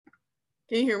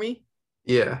Can you hear me?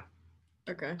 Yeah.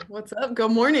 Okay. What's up?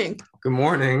 Good morning. Good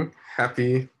morning.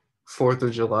 Happy 4th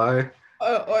of July.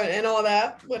 And all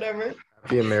that, whatever.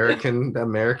 Happy American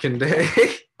Day.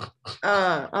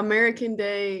 American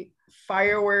Day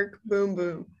firework boom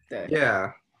boom day.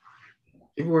 Yeah.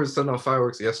 People were setting off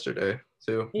fireworks yesterday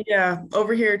too. Yeah,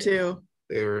 over here too.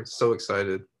 They were so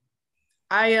excited.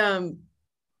 I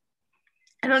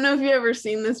I don't know if you ever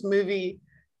seen this movie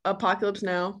Apocalypse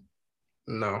Now.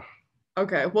 No.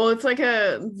 Okay. Well, it's like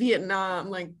a Vietnam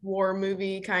like war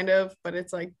movie kind of, but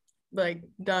it's like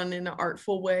done in an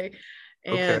artful way.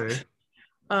 And Okay.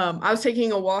 I was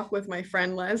taking a walk with my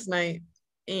friend last night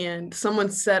and someone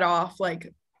set off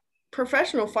like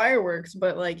professional fireworks,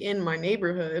 but like in my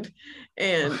neighborhood.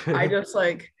 And I Okay. just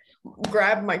like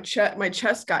grabbed my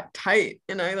chest got tight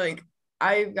and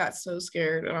I got so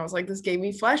scared and I was like, this gave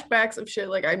me flashbacks of shit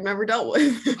like I'd never dealt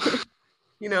with,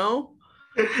 you know?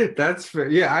 That's fair.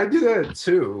 Yeah, I do that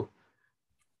too.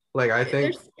 Like I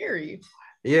They're think, scary.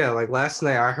 yeah, like last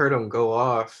night I heard them go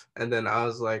off and then I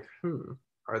was like,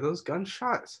 are those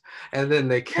gunshots? And then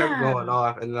they kept going Yeah.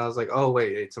 off and then I was like, oh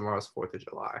wait, tomorrow's 4th of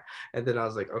July. And then I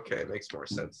was like, okay, it makes more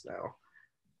sense now.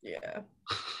 Yeah.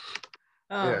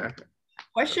 Yeah.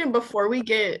 Question before we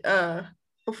get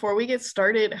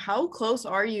started, how close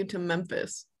are you to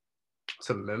Memphis?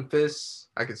 To Memphis,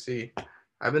 I could see.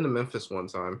 I've been to Memphis one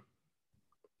time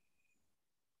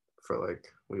for like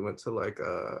we went to like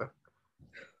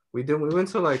we went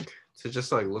to like to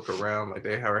just like look around. Like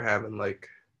they were having like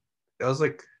that was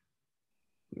like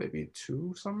maybe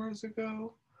 2 summers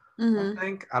ago. I Mm-hmm.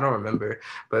 think I don't remember,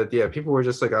 but yeah, people were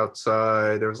just like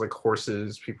outside. There was like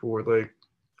horses. People were like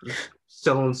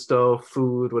selling stuff,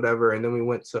 food, whatever. And then we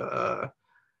went to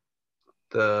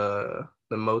the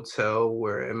motel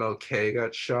where MLK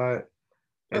got shot,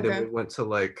 and then we Okay. went to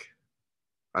like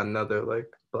another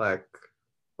like black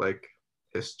like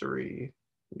history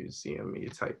museum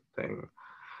type thing.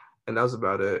 And that was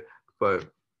about it. But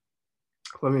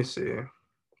let me see.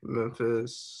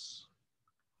 Memphis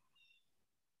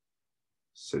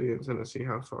City in Tennessee,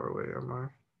 how far away am I?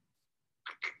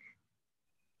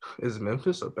 Is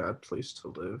Memphis a bad place to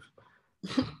live?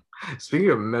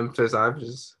 Speaking of Memphis,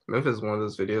 Memphis is one of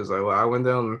those videos I went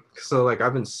down, so like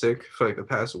I've been sick for like the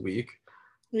past week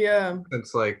Yeah.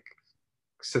 since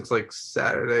like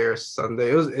Saturday or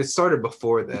Sunday. It started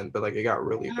before then, but like it got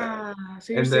really bad.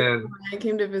 So you're And sick when then Mariah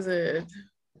came to visit.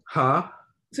 huh?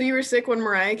 So you were sick when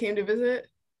Mariah came to visit?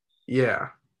 Yeah.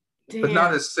 But not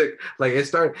Damn. as sick. Like it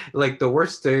started like the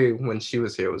worst day when she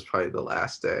was here was probably the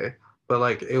last day. But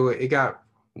like it got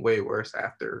way worse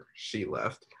after she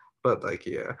left. But like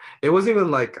yeah, it wasn't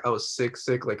even like I was sick.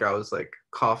 Like I was like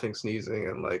coughing, sneezing,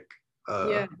 and like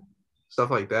Yeah. stuff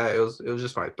like that. It was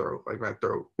just my throat. Like my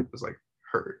throat was like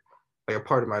hurt. Like a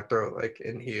part of my throat, like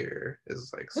in here,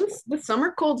 is like swollen. The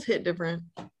summer colds hit different.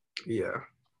 Yeah,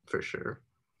 for sure.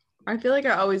 I feel like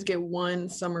I always get one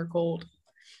summer cold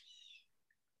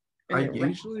and I it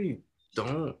usually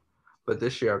don't, but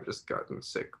this year I've just gotten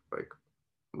sick like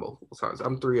multiple times.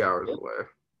 I'm 3 hours away.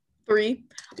 three.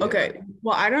 Yeah. Okay.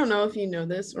 Well, I don't know if you know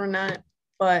this or not,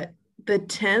 but the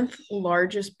 10th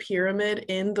largest pyramid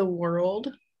in the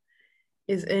world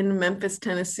is in Memphis,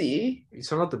 Tennessee. You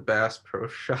talking about the Bass Pro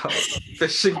Shop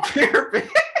fishing pyramid?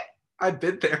 I've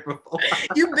been there before.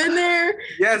 You've been there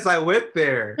Yes, I went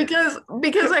there. because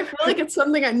I feel like it's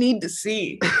something I need to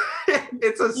see.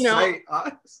 It's a You know, sight,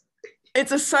 honestly.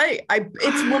 it's a site.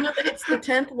 It's the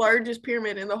 10th largest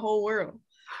pyramid in the whole world.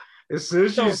 As soon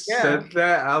as you So yeah. said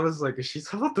that, I was like, is she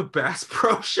talking about the Bass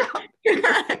Pro Shop?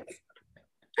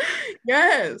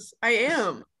 Yes, I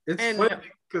am. It's And funny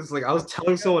because like I was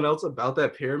telling someone else about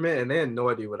that pyramid and they had no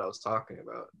idea what I was talking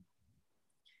about.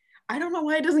 I don't know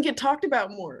why it doesn't get talked about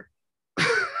more.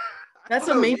 I That's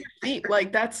don't a know. major feat.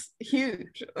 Like that's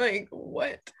huge. Like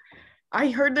what? I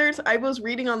was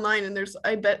reading online and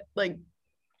I bet like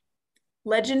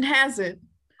legend has it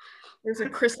there's a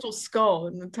crystal skull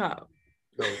in the top.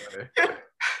 No way.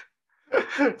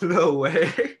 No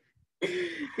way.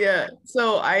 Yeah.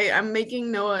 So I'm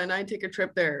making Noah and I take a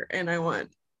trip there and I want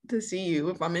to see you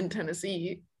if I'm in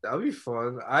Tennessee. That would be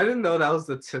fun. I didn't know that was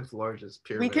the 10th largest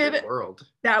We pyramid in the could world.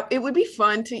 that it would be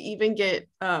fun to even get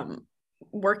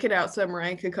work it out so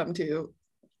Mariah could come too.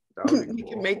 That would be We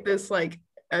could cool. make this like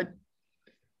a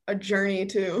a journey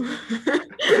too.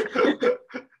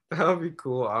 That would be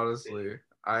cool, honestly.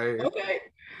 I Okay.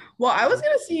 Well, I was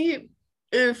gonna see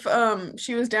if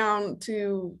she was down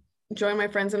to join my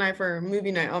friends and I for a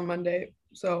movie night on Monday.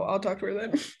 So I'll talk to her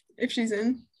then if she's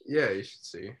in. yeah, you should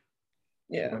see.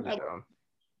 Yeah. I'm down.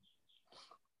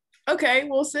 Okay,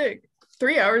 well, sick.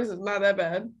 3 hours is not that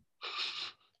bad.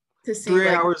 to see 3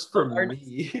 hours for our,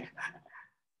 me.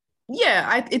 yeah,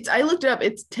 I looked it up.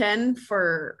 It's 10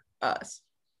 for us.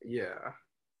 Yeah.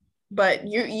 But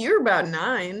you're about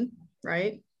 9,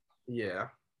 right? Yeah.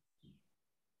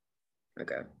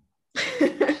 Okay.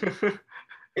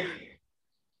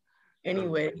 Maybe,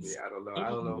 Anyways. I don't know. I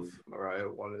don't know if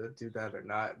Mariah wanted to do that or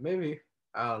not. Maybe.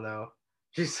 I don't know.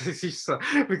 She's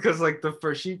because like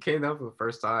she came up for the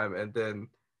first time and then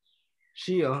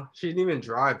she didn't even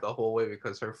drive the whole way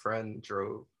because her friend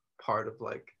drove part of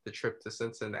like the trip to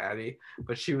Cincinnati,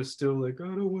 but she was still like, I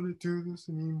don't want to do this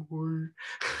anymore.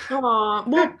 Well,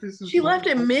 This is she left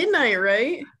at midnight,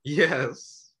 right?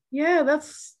 Yes. Yeah, that'd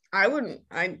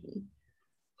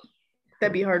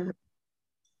be hard.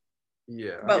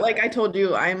 Yeah. But like I told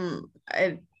you, I'm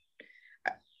a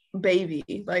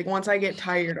baby. Like once I get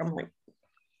tired, I'm like,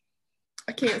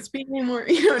 I can't speak anymore.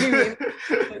 You know what I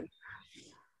mean?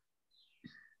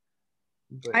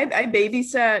 I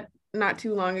babysat not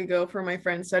too long ago for my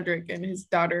friend Cedric and his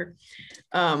daughter.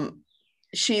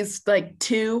 She's like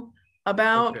 2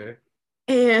 about, okay.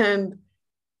 and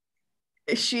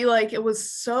she like it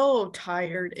was so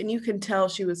tired, and you can tell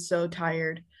she was so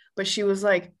tired, but she was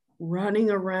like running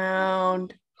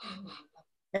around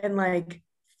and like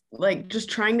just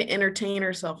trying to entertain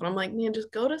herself. And I'm like, man,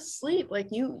 just go to sleep. Like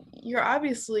you're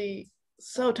obviously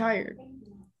so tired.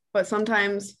 But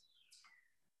sometimes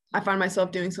I find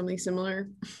myself doing something similar.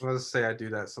 I was say I do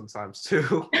that sometimes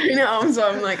too. You know, so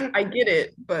I'm like, I get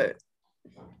it, but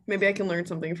maybe I can learn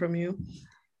something from you.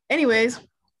 Anyways,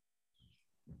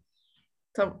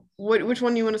 so which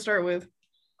one do you want to start with?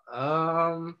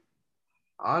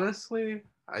 Honestly,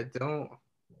 I don't.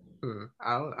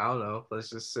 I don't know. Let's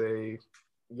just say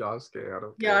Yasuke. I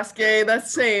don't care. Yasuke,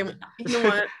 that's same. You know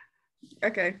what?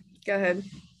 Okay, go ahead.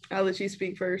 I'll let you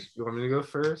speak first. You want me to go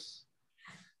first?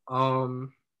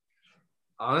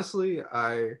 Honestly,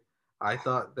 I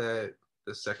thought that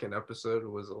the second episode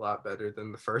was a lot better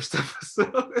than the first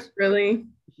episode. Really?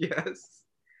 Yes.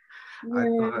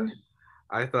 Yeah.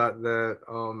 I thought that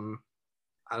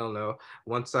I don't know,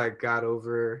 once I got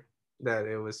over that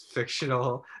it was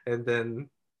fictional and then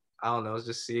I don't know,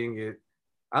 just seeing it.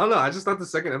 I don't know, I just thought the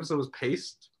second episode was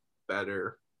paced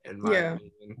better in my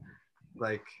opinion.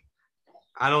 Like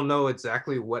I don't know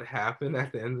exactly what happened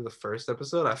at the end of the first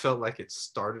episode. I felt like it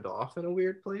started off in a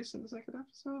weird place in the second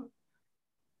episode.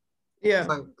 Yeah.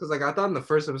 Because like I thought in the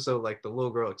first episode, like the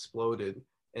little girl exploded,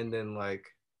 and then like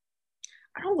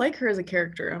I don't like her as a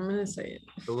character. I'm gonna say it.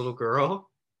 the little girl,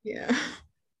 Yeah.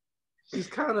 she's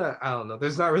kind of, I don't know.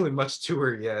 There's not really much to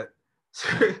her yet.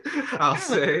 I'll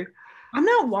say. I'm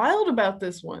not wild about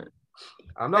this one.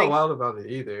 I'm not wild about it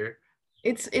either.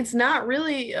 It's not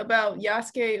really about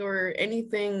Yasuke or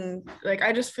anything. Like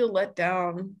I just feel let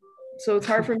down. So it's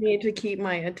hard for me to keep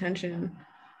my attention,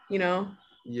 you know?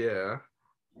 Yeah.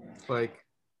 Like,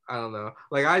 I don't know.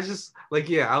 Like I just like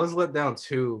yeah, I was let down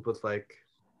too, but like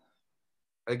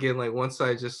again, like once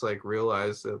I just like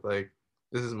realized that like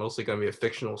this is mostly gonna be a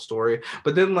fictional story.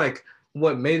 But then like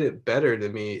what made it better to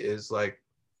me is like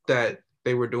that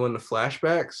they were doing the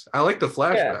flashbacks. I like the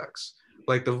flashbacks.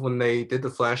 Like when they did the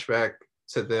flashback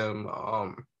to them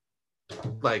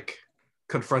like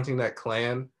confronting that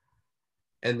clan,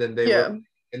 and then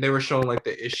they were showing like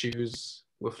the issues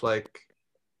with like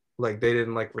they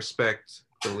didn't like respect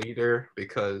the leader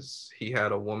because he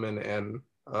had a woman and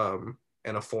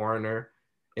a foreigner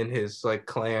in his like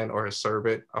clan, or his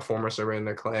servant, a former servant in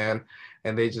their clan,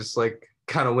 and they just like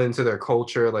kind of went into their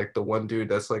culture. Like the one dude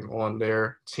that's like on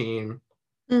their team,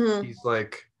 he's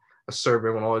like a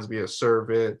servant will always be a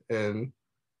servant, and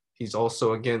he's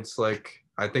also against like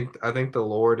I think the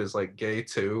Lord is like gay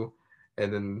too,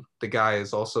 and then the guy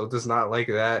is also does not like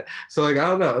that. So like I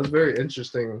don't know, it was very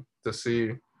interesting to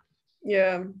see.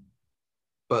 Yeah.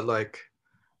 But like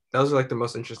those are like the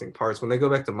most interesting parts. When they go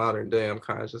back to modern day, I'm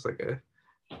kind of just like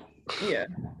yeah,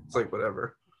 it's like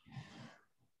whatever.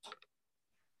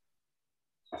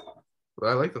 But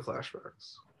I like the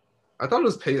flashbacks. I thought it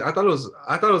was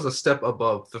I thought it was a step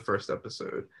above the first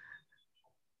episode.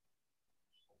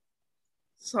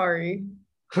 Sorry.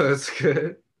 That's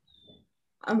good.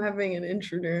 I'm having an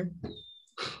intruder.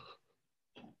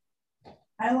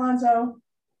 Hi, Alonzo.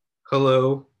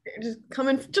 Hello. Just come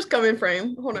in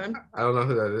frame. Hold on. I don't know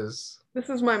who that is. This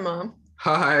is my mom.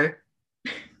 Hi.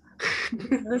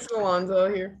 This is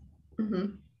Alonzo here.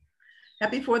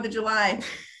 Happy 4th of July.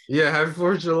 Yeah, happy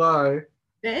 4th of July.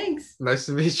 Thanks. Nice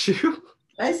to meet you.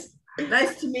 Nice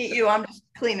to meet you. I'm just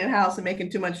cleaning house and making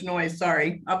too much noise.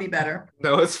 Sorry. I'll be better.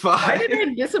 No, it's fine. Why did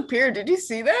it disappear? Did you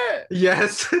see that?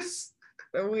 Yes.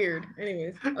 So weird.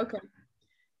 Anyways, okay.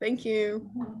 Thank you.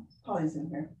 Polly's in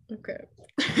here. Okay.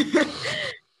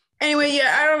 Anyway,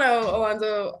 yeah, I don't know,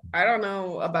 Alonzo. I don't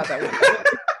know about that one.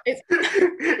 It's,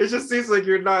 It just seems like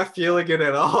you're not feeling it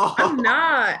at all. I'm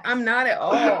not. I'm not at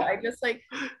all. I just like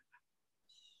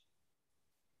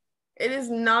it is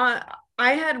not.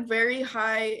 I had very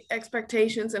high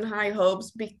expectations and high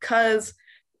hopes because,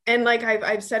 and like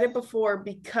I've said it before,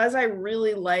 because I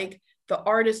really like the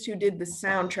artist who did the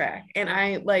soundtrack, and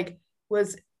I like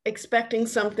was expecting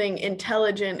something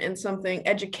intelligent and something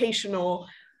educational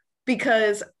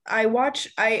because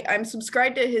I'm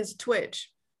subscribed to his Twitch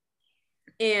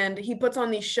and he puts on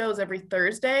these shows every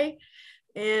Thursday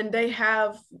and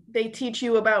they teach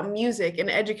you about music in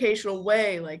an educational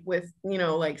way, like with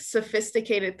like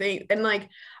sophisticated things. And like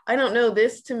I don't know,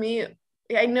 this to me,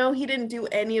 I know he didn't do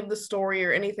any of the story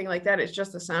or anything like that, it's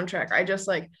just the soundtrack. I just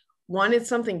like wanted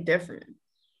something different,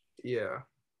 Yeah.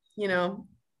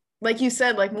 Like you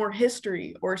said, like more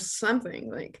history or something.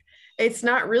 Like it's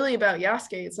not really about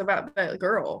Yasuke, it's about that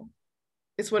girl.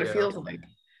 It's what it feels like.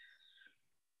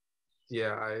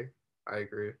 Yeah, I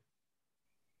agree.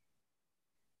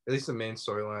 At least the main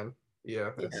storyline. Yeah,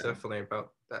 it's definitely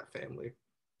about that family.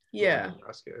 Yeah.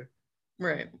 Yasuke.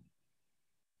 Right.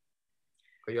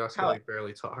 But Yasuke like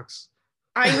barely talks.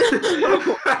 I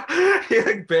know. He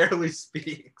like barely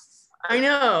speaks. I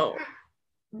know.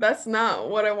 That's not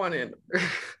what I wanted.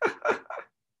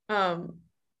 On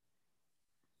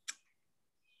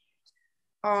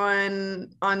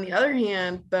the other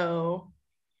hand, though,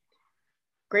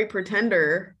 Great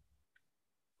Pretender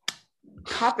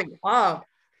popping up.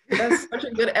 That's such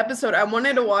a good episode. I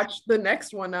wanted to watch the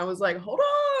next one. I was like, hold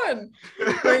on.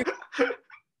 Like,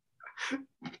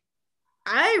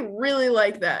 I really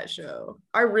like that show.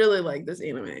 I really like this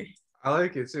anime. I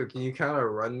like it too. Can you kind of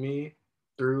run me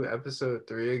through episode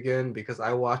 3 again? Because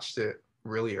I watched it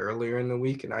really earlier in the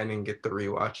week and I didn't get to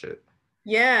rewatch it.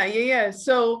 Yeah.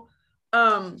 So,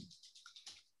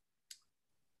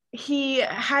 he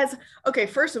has, okay,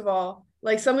 first of all,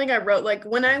 like something I wrote, like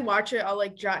when I watch it, I'll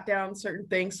like jot down certain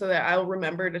things so that I'll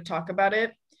remember to talk about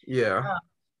it. Yeah.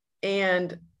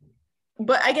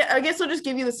 But I guess I'll just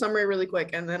give you the summary really quick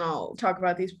and then I'll talk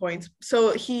about these points.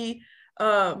 So he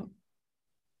has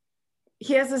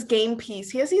this game piece.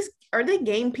 He has these, are they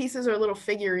game pieces or little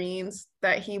figurines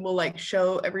that he will like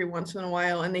show every once in a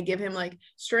while, and they give him like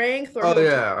strength or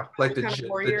like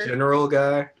the general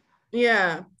guy.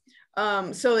 Yeah.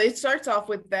 So it starts off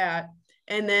with that,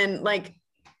 and then like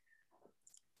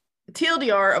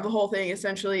TLDR of the whole thing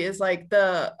essentially is like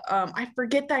the I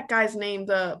forget that guy's name,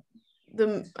 the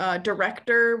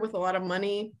director with a lot of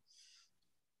money.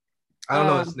 I don't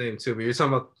know his name too, but you're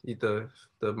talking about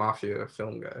the mafia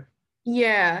film guy.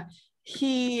 Yeah,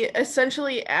 he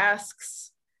essentially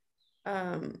asks,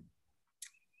 I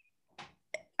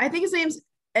think his name's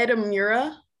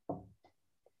Edamura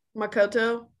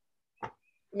Makoto,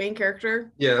 main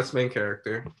character. Yeah, that's main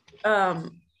character.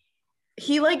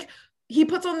 He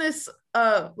puts on this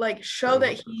like show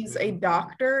that he's a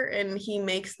doctor and he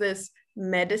makes this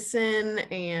medicine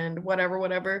and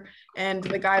whatever, and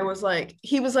the guy was like,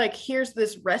 here's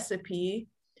this recipe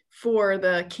for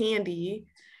the candy,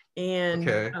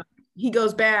 and he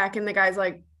goes back and the guy's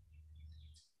like,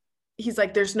 he's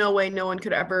like, there's no way no one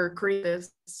could ever create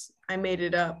this, I made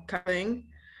it up, kind of thing.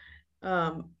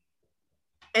 And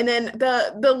then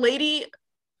the lady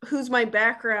who's my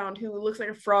background, who looks like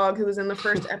a frog, who was in the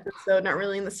first episode, not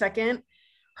really in the second,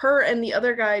 her and the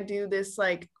other guy do this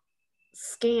like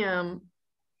scam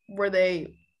where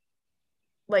they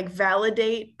like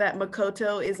validate that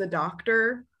Makoto is a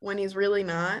doctor when he's really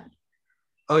not.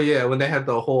 Oh yeah, when they had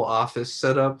the whole office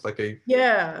set up, like they took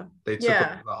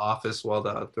over the office while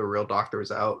the real doctor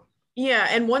was out. Yeah,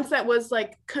 and once that was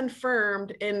like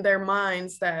confirmed in their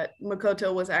minds that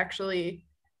Makoto was actually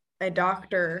a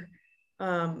doctor,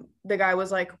 the guy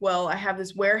was like, well, I have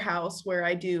this warehouse where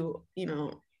I do,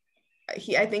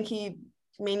 I think he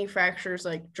manufactures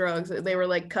like drugs. They were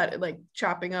like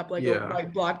chopping up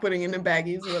like block, putting into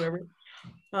baggies or whatever.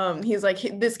 He's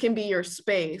like, this can be your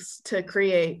space to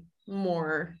create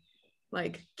more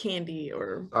like candy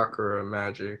or Sakura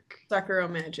magic,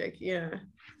 yeah.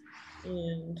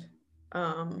 And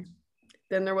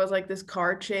then there was like this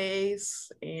car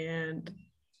chase, and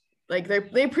like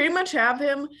they pretty much have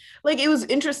him, like it was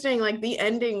interesting, like the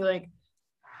ending, like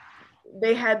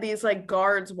they had these like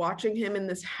guards watching him in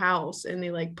this house, and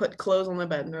they like put clothes on the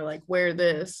bed and they're like, wear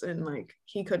this, and like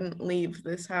he couldn't leave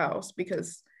this house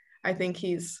because I think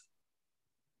he's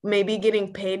maybe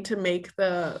getting paid to make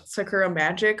the Sakura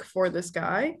magic for this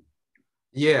guy.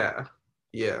 Yeah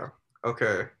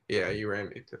Okay, yeah, you ran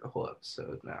me through the whole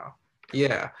episode now.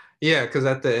 Yeah because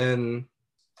at the end,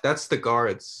 that's the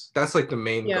guards, that's like the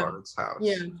main guard's house.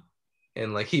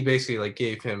 and like he basically like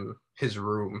gave him his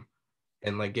room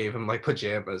and like gave him like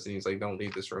pajamas, and he's like, don't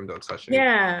leave this room, don't touch it.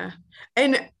 Yeah.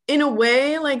 And in a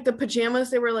way, like the pajamas,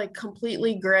 they were like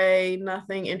completely gray,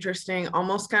 nothing interesting,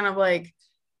 almost kind of like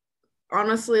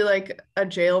honestly like a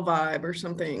jail vibe or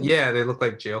something. Yeah, they look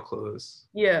like jail clothes.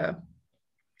 Yeah.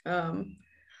 Oh,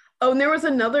 and there was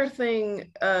another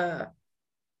thing.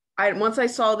 Once I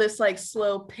saw this like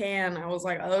slow pan, I was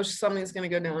like, oh, something's gonna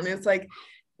go down. It's like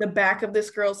the back of this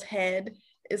girl's head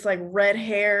is like red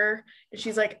hair, and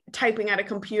she's like typing at a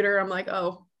computer. I'm like,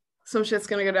 oh, some shit's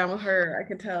gonna go down with her. I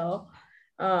could tell.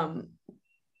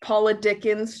 Paula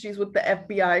Dickens, she's with the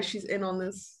FBI. She's in on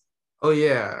this. Oh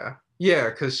yeah, yeah,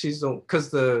 because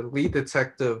the lead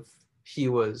detective, he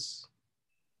was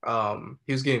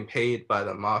getting paid by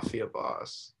the mafia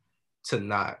boss to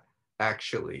not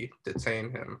actually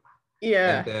detain him.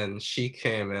 Yeah. And then she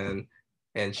came in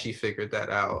and she figured that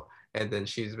out. And then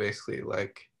she's basically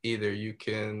like, either you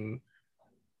can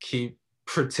keep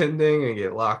pretending and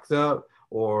get locked up,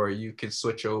 or you could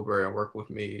switch over and work with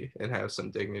me and have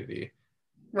some dignity.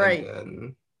 Right.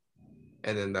 And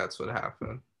then that's what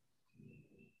happened.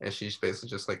 And she's basically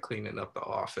just like cleaning up the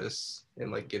office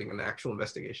and like getting an actual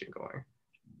investigation going.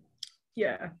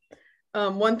 Yeah.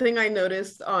 One thing I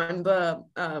noticed on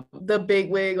the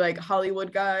bigwig, like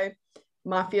Hollywood guy,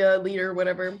 mafia leader,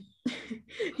 whatever,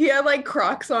 he had like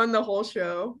Crocs on the whole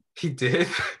show. He did?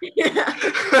 Yeah.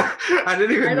 I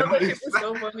didn't even know. It was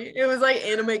so funny. It was like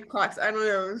anime Crocs. I don't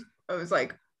know. I was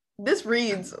like, this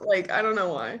reads like, I don't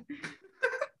know why.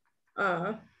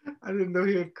 I didn't know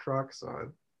he had Crocs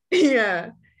on. Yeah.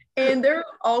 And there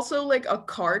also like a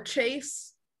car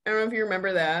chase. I don't know if you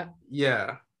remember that.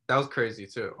 Yeah, that was crazy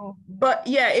too. But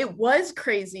yeah, it was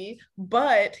crazy.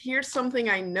 But here's something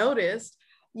I noticed.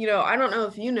 You know, I don't know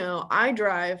if you know, I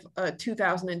drive a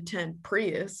 2010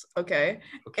 Prius, okay?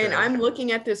 And I'm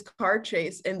looking at this car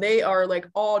chase, and they are like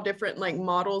all different like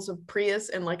models of Prius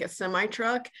and like a semi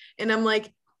truck. And I'm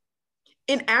like,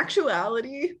 in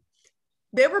actuality,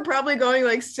 they were probably going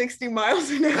like 60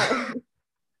 miles an hour.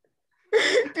 Do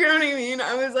you know what I mean?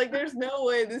 I was like, there's no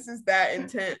way this is that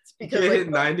intense, because like,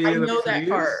 90 I know that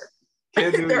car.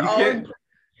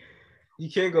 You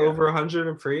can't go over 100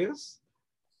 in Prius?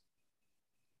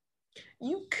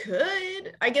 You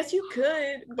could. I guess you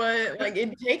could, but like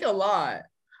it'd take a lot.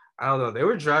 I don't know. They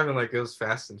were driving like it was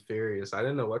Fast and Furious. I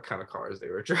didn't know what kind of cars they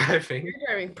were driving. You're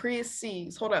driving Prius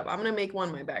C's. Hold up. I'm going to make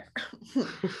one my background.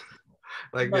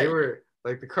 They were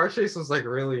like, the car chase was like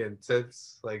really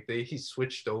intense. Like he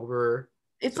switched over.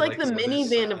 It's like the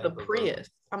minivan of the Prius.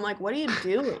 I'm like, what are you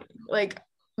doing? Like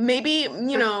maybe,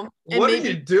 you know. What are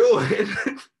you doing?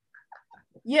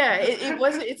 Yeah, it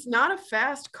wasn't. It's not a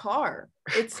fast car.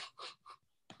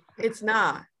 It's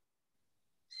not.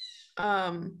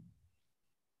 I'm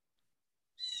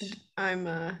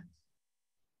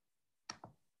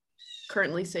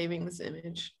currently saving this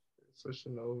image.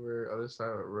 Switching over other side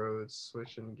of the road,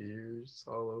 switching gears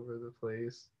all over the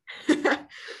place.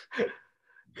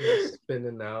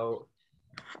 Spinning out.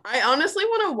 I honestly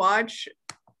want to watch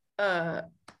the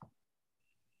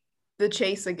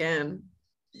chase again,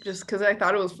 just because I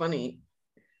thought it was funny.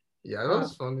 Yeah, that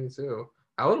was funny too.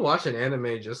 I would watch an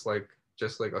anime just like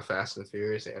a Fast and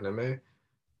Furious anime.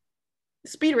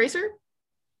 Speed Racer?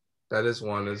 That is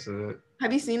one, isn't it?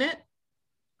 Have you seen it?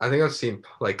 I think I've seen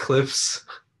like clips.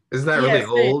 Isn't that really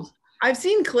old? I've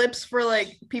seen clips for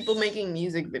like people making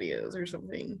music videos or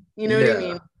something. You know what I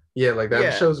mean? Yeah, like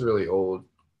that show's really old.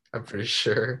 I'm pretty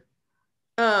sure.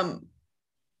 Yeah,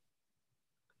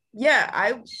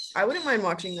 I wouldn't mind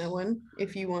watching that one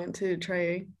if you want to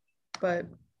try, but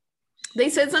they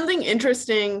said something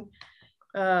interesting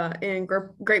in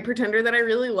Great Pretender that I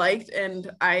really liked, and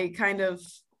I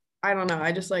don't know,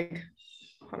 I just like,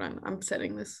 hold on, I'm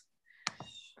setting this.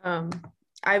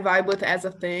 I vibe with As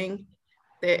a Thing.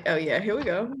 Oh yeah, here we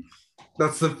go.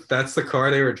 That's the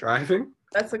car they were driving?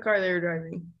 That's the car they were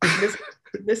driving.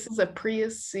 This is a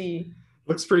Prius C.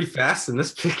 Looks pretty fast in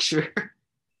this picture.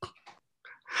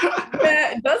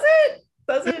 Yeah, does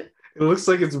it? It looks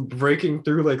like it's breaking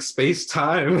through like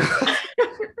space-time.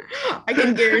 I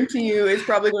can guarantee you it's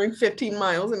probably going 15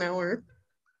 miles an hour.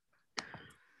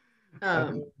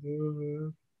 I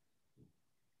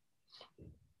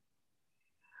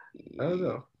don't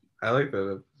know. I like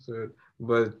that episode,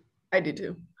 but I do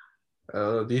too.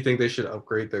 Do you think they should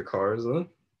upgrade their cars then?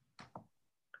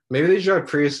 Maybe they drive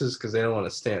Priuses because they don't want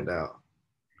to stand out.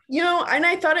 You know, and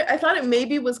I thought it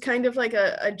maybe was kind of like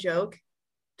a joke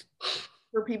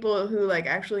for people who like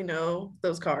actually know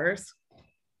those cars,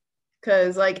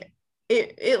 because like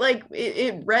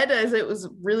it read as it was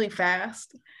really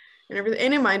fast and everything,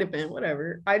 and it might have been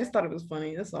whatever. I just thought it was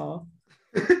funny. That's all.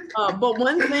 But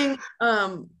one thing,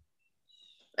 Edamura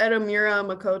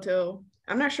Makoto,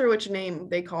 I'm not sure which name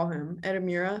they call him.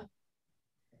 Edamura.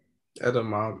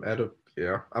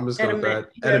 Yeah, I'm just going with that.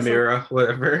 Yeah, Edamura,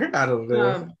 whatever. I don't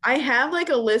know. I have like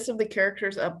a list of the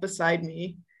characters up beside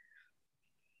me.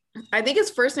 I think his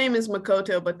first name is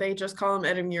Makoto, but they just call him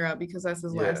Edamura because that's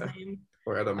his last name.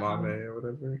 Or Edamame or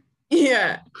whatever.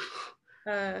 Yeah.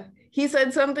 He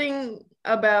said something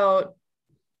about,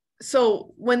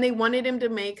 so when they wanted him to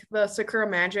make the Sakura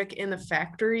magic in the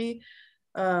factory,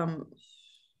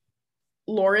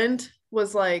 Laurent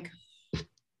was like,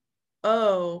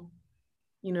 oh,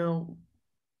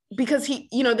 because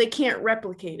they can't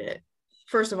replicate it.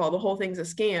 First of all, the whole thing's a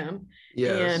scam.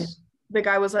 Yes. And the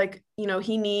guy was like,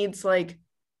 he needs like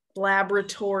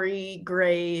laboratory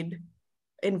grade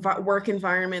work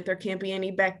environment. There can't be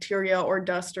any bacteria or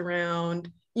dust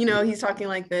around. He's talking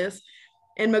like this.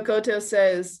 And Makoto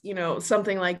says,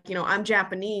 something like, I'm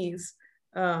Japanese.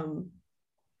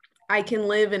 I can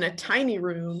live in a tiny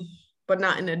room, but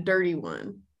not in a dirty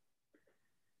one.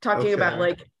 Talking about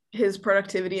like his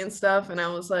productivity and stuff. And I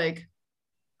was like,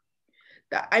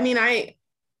 that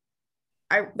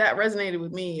resonated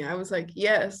with me. I was like,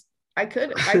 yes, I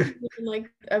could live in like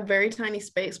a very tiny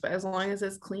space, but as long as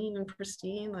it's clean and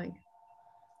pristine, like.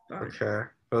 Fine. Okay,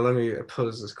 but let me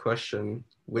pose this question: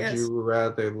 would you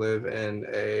rather live in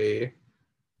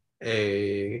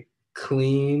a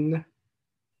clean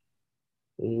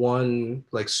one,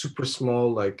 like super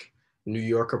small, like New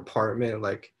York apartment,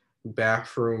 like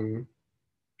bathroom,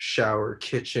 shower,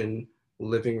 kitchen,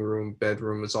 living room,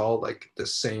 bedroom is all like the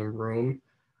same room?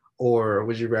 Or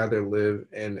would you rather live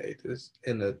in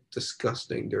a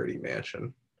disgusting, dirty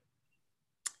mansion?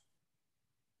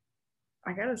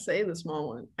 I gotta say the small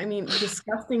one. I mean,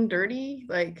 disgusting, dirty,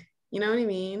 like, you know what I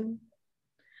mean?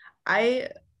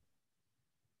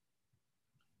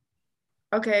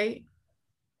 Okay.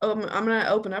 I'm gonna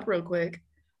open up real quick.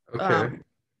 Okay.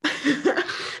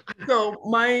 So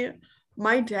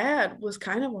my dad was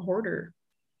kind of a hoarder,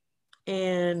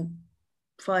 and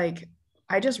like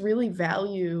I just really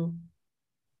value,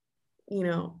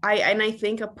 I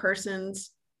think a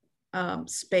person's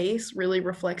space really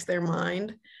reflects their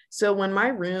mind. So when my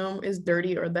room is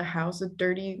dirty or the house is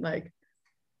dirty, like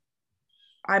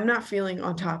I'm not feeling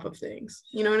on top of things.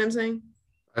 You know what I'm saying?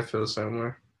 I feel the same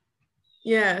way.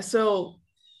 Yeah. So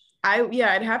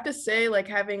I'd have to say like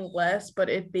having less, but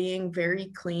it being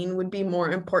very clean would be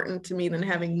more important to me than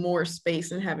having more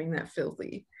space and having that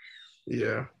filthy.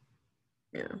 Yeah.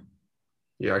 Yeah.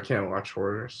 Yeah, I can't watch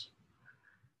hoarders.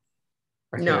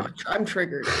 No, I'm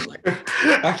triggered. I'm like,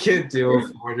 I can't deal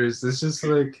with hoarders. It's just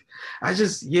like, I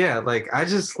just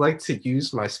like to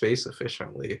use my space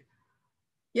efficiently.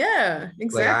 Yeah,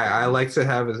 exactly. Like I like to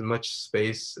have as much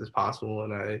space as possible,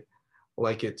 and I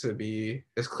like it to be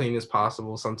as clean as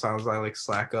possible. Sometimes I like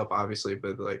slack up, obviously,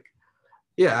 but like,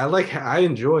 yeah, I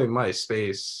enjoy my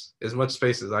space, as much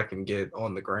space as I can get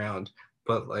on the ground.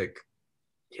 But like,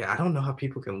 yeah, I don't know how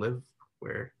people can live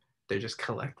where they're just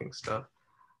collecting stuff.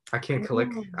 I can't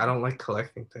collect. I don't like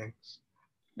collecting things.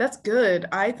 That's good.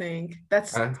 I think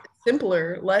that's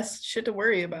simpler, less shit to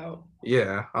worry about.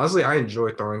 Yeah, honestly, I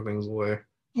enjoy throwing things away.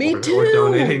 Me too. Or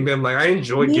donating them. Like I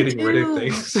enjoy getting rid of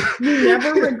things. You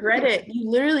never regret it. You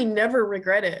literally never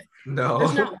regret it. No.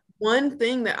 There's not one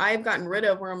thing that I've gotten rid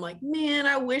of where I'm like, man,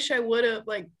 I wish I would have.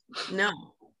 Like, no.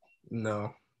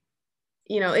 No.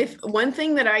 If one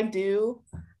thing that I do,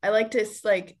 I like to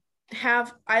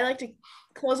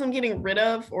clothes I'm getting rid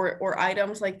of or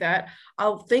items like that.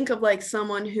 I'll think of like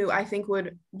someone who I think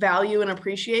would value and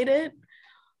appreciate it.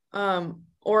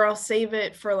 Or I'll save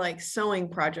it for like sewing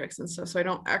projects and stuff. So I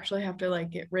don't actually have to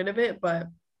like get rid of it, but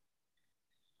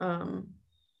I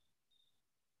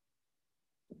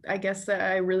guess that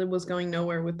I really was going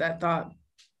nowhere with that thought.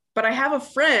 But I have a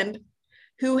friend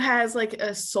who has like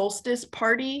a solstice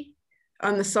party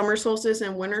on the summer solstice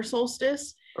and winter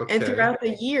solstice. Okay. And throughout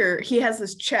the year, he has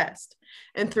this chest.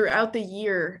 And throughout the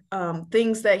year,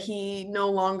 things that he no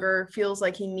longer feels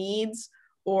like he needs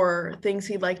or things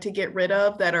he'd like to get rid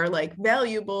of that are like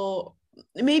valuable,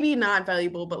 maybe not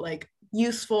valuable, but like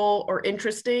useful or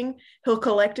interesting, he'll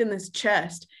collect in this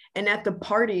chest. And at the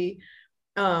party,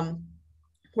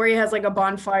 where he has like a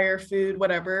bonfire, food,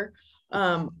 whatever,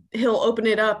 he'll open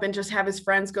it up and just have his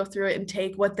friends go through it and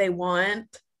take what they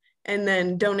want and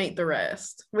then donate the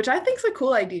rest, which I think is a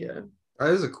cool idea. That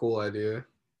is a cool idea.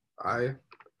 I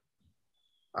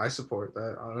support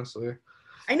that, honestly.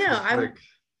 I know.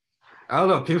 I don't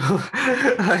know, people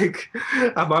like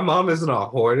my mom isn't a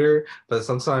hoarder, but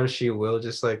sometimes she will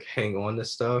just like hang on to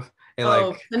stuff and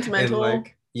like sentimental. And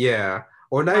like, yeah,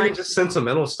 or not even just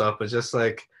sentimental stuff, but just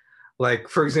like Like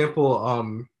for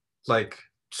example, like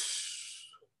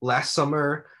last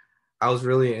summer, I was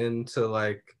really into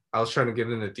like I was trying to get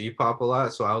into Depop a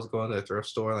lot, so I was going to the thrift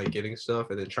store like getting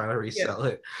stuff and then trying to Yeah. resell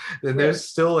it. Then Right. there's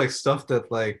still like stuff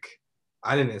that like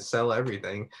I didn't sell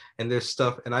everything, and there's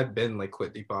stuff, and I've been like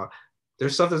quit Depop.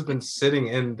 There's stuff that's been sitting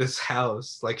in this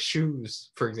house, like shoes,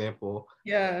 for example.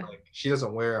 Yeah. Like she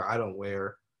doesn't wear, I don't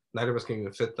wear. Neither of us can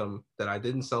even fit them. That I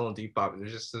didn't sell on Depop, and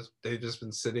they've just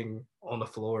been sitting on the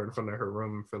floor in front of her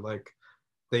room for like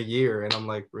the year, and I'm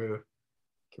like, bro,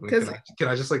 can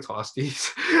I just like toss these?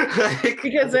 Like,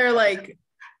 because they're like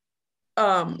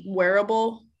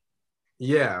wearable.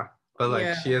 yeah, but like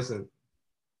Yeah. she hasn't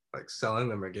like selling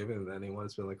them or giving them to anyone.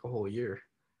 It's been like a whole year.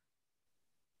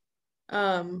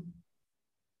 Um,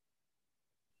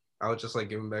 I would just like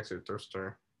give them back to the thrift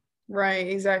store. right,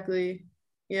 exactly.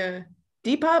 Yeah.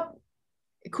 Depop,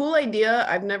 cool idea.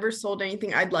 I've never sold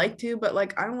anything. I'd like to, but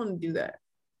like I don't want to do that.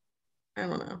 I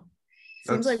don't know.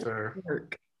 Seems That's like fair.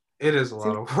 work. It is a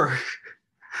lot of work.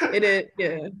 It is,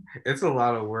 yeah. It's a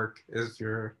lot of work if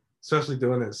you're especially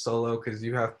doing it solo because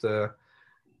you have to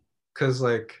because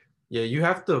like yeah you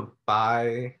have to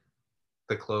buy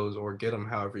the clothes or get them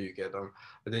however you get them,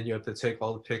 but then you have to take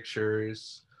all the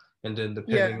pictures, and then Yeah.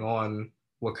 depending on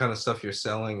what kind of stuff you're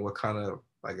selling, what kind of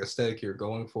like aesthetic you're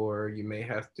going for, you may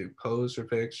have to pose for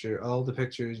all the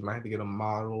pictures. You might have to get a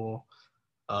model.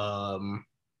 um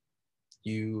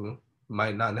you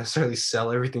might not necessarily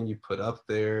sell everything you put up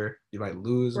there. You might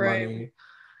lose Right. money.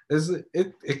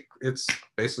 It's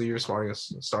basically you're starting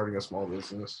a small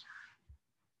business.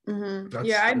 Yeah,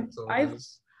 That's all it I've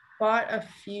is. bought a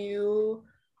few.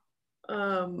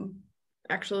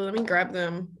 Actually, let me grab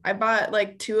them. I bought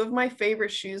like two of my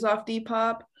favorite shoes off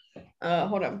Depop.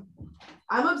 Hold on.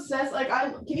 I'm obsessed. Like,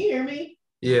 can you hear me?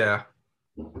 Yeah.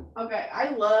 Okay, I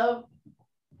love.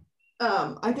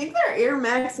 I think they're Air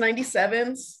Max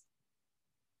 97s.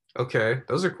 Okay,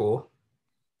 those are cool.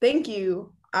 Thank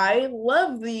you. I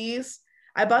love these.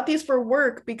 I bought these for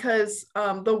work because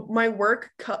my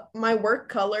work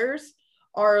colors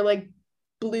are like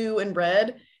blue and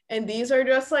red, and these are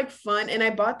just like fun. And I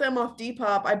bought them off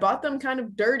Depop. I bought them kind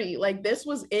of dirty. Like this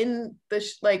was in the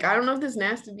like I don't know if this is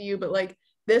nasty to you, but like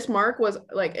this mark was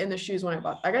like in the shoes when I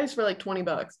bought. I got these for like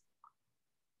 $20.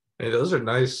 Hey, those are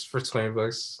nice for $20.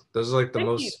 Those are like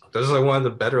Thank you. those are like one of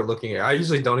the better looking. I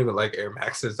usually don't even like Air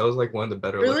Maxes. Those are like one of the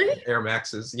better Really? looking Air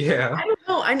Maxes. Yeah. I don't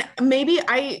know. Maybe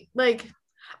I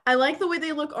like the way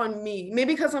they look on me.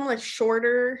 Maybe because I'm like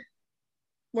shorter,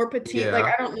 more petite. Like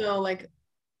Yeah. I don't know. Like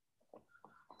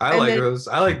I and like then those.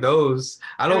 I like those.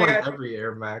 I and don't I like got every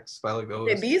Air Max, but I like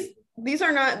okay, those. these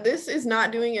are not. This is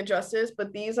not doing it justice.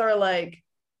 But these are like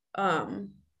um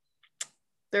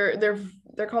they're they're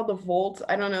they're called the Volts.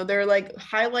 I don't know. They're like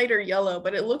highlighter yellow,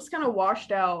 but it looks kind of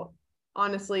washed out.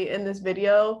 Honestly, in this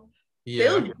video, they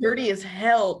Yeah. look dirty as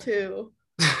hell too.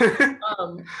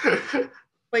 Um,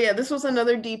 but yeah, this was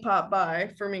another Depop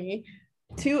buy for me.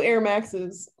 Two Air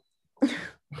Maxes.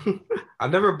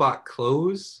 I've never bought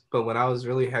clothes, but when I was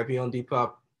really heavy on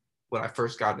Depop, when I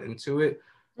first got into it,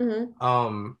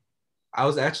 Mm-hmm. I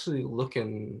was actually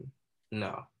looking.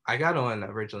 No, I got on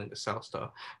originally to sell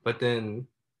stuff, but then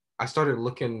I started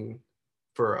looking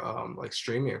for like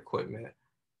streaming equipment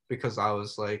because I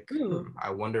was like, Ooh. I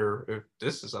wonder if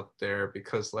this is up there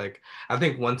because like I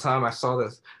think one time I saw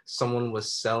that someone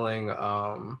was selling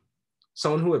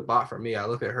someone who had bought from me. I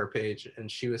looked at her page and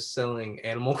she was selling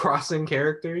Animal Crossing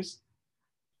characters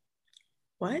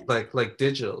What? like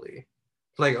digitally.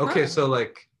 Like okay, so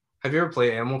like have you ever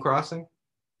played Animal Crossing?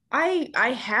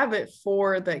 I have it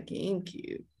for the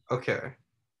GameCube. Okay.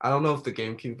 I don't know if the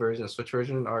GameCube version and Switch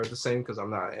version are the same because I'm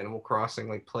not an Animal Crossing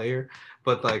like player,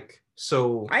 but like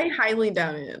so I highly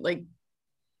doubt it. Like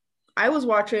I was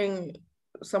watching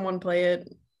someone play it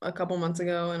a couple months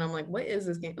ago, and I'm like, what is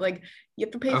this game? Like you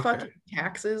have to pay okay. fucking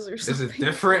taxes or Is it something.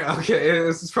 different? Okay,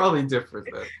 this is probably different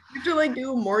then. You have to like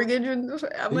do a mortgage and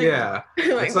I'm like, Yeah.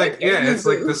 like It's what like yeah, game is it's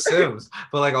like The this? Sims.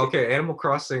 But like okay, Animal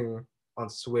Crossing on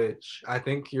Switch, I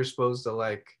think you're supposed to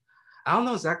like I don't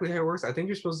know exactly how it works. I think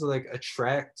you're supposed to like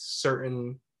attract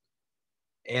certain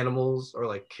animals or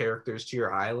like characters to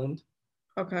your island.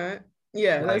 Okay.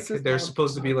 Yeah, Like this is they're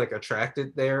supposed to be like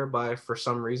attracted there by for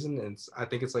some reason, and I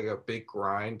think it's like a big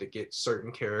grind to get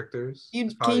certain characters. you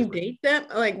It's can probably you date them?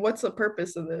 Like what's the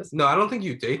purpose of this? no, I don't think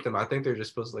you date them. I think they're just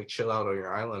supposed to like chill out on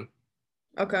your island,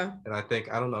 Okay. and I think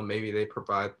I don't know maybe they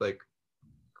provide like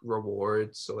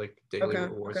rewards, so like daily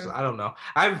Okay. rewards. Okay. I don't know.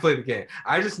 I haven't played the game.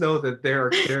 I just know that there are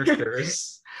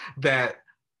characters that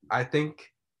I think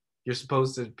you're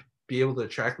supposed to be able to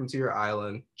attract them to your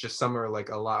island. Just some are like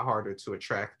a lot harder to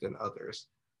attract than others.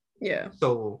 Yeah.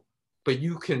 So, but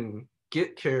you can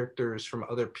get characters from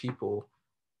other people,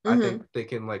 I Mm-hmm. think they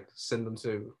can like send them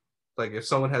to, like, if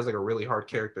someone has like a really hard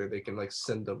character, they can like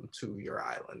send them to your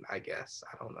island, I guess.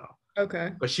 I don't know.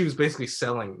 Okay. But she was basically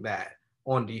selling that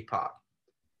on Depop.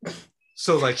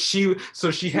 So like she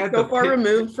had So far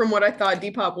removed from what I thought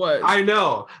Depop was. I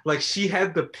know, like she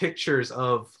had the pictures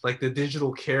of like the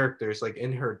digital characters like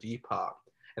in her Depop,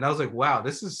 and I was like, wow,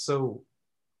 this is so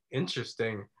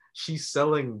interesting. She's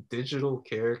selling digital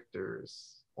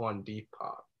characters on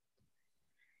Depop.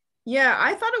 Yeah,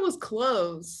 I thought it was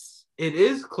closed. It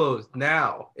is closed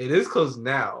now. It is closed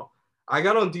now. I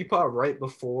got on Depop right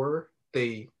before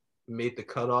they made the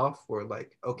cutoff where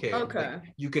like, okay, like,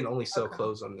 you can only sell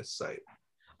clothes on this site.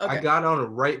 I got on it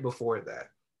right before that.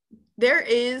 There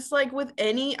is like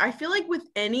I feel like with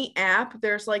any app,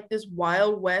 there's like this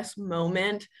Wild West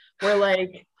moment where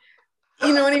like,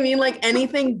 you know what I mean? Like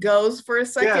anything goes for a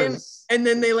second and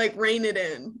then they like rein it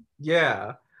in.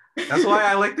 Yeah. That's why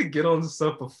I like to get on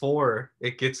stuff before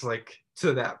it gets like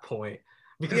to that point.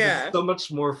 Because it's so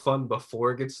much more fun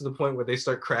before it gets to the point where they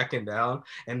start cracking down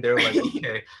and they're like,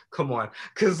 okay, come on.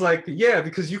 Because like,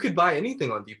 because you could buy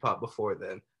anything on Depop before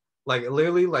then. Like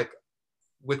literally like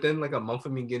within like a month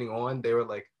of me getting on, they were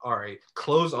like, all right,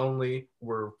 clothes only.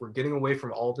 We're getting away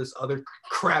from all this other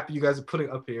crap you guys are putting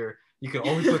up here. You can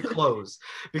only put clothes.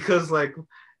 Because like,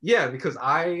 because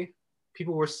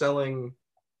people were selling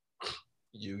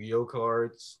Yu-Gi-Oh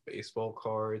cards, baseball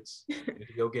cards,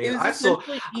 video games. I sold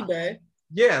eBay.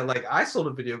 Yeah, like I sold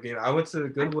a video game. I went to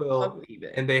Goodwill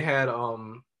and they had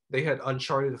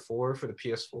Uncharted 4 for the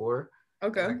PS4.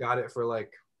 Okay. I got it for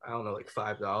like, I don't know, like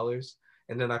 $5.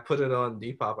 And then I put it on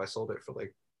Depop. I sold it for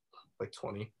like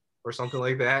 20 or something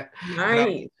like that.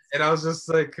 Nice. And I was just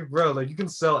like, bro, like you can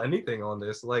sell anything on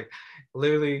this. Like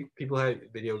literally people had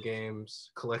video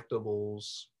games,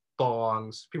 collectibles,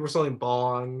 bongs. People were selling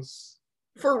bongs.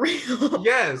 For real?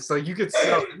 Yes, like you could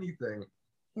sell anything.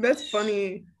 That's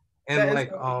funny. And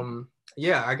like,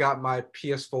 I got my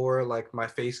PS4, like my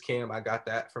face cam, I got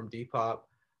that from Depop.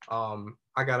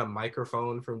 I got a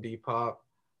microphone from Depop.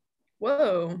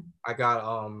 Whoa. I got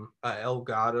a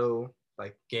Elgato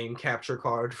like game capture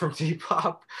card from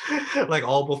Depop, like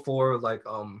all before like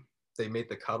they made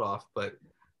the cutoff. But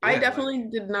I definitely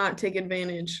did not take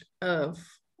advantage of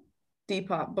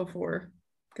Depop before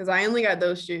because I only got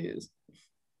those shoes.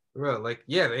 Bro, like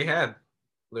they had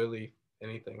literally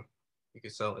anything. You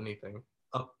could sell anything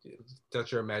up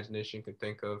that your imagination could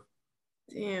think of.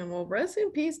 Damn, well, rest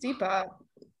in peace, Depop.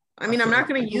 I mean, I'm not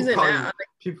going to use it now.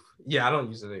 I don't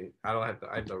use it. I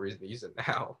have no reason to use it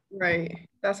now. Right.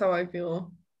 That's how I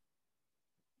feel.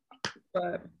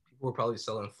 But people were probably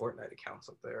selling Fortnite accounts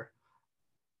up there.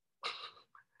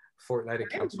 Fortnite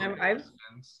accounts.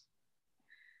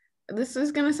 This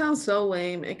is going to sound so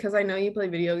lame because I know you play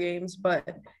video games, but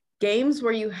games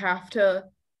where you have to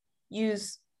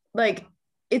use like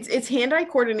it's hand-eye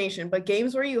coordination, but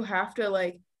games where you have to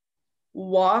like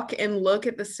walk and look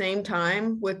at the same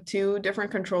time with two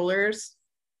different controllers,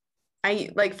 I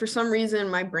like for some reason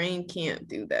my brain can't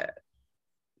do that.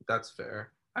 That's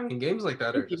fair. I mean, games like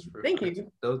that are just thank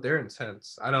you. They're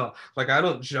intense. I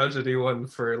don't judge anyone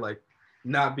for like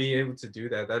not being able to do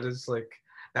that. That's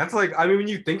like, I mean, when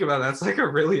you think about it, that's like a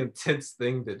really intense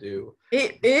thing to do.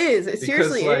 It is. It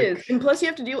seriously is. And plus you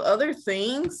have to do other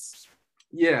things.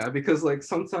 Yeah, because like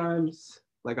sometimes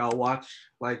like I'll watch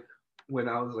like when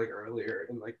I was like earlier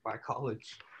in like my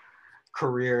college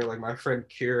career, like my friend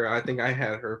Kira, I think I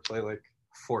had her play like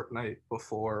Fortnite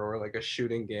before or like a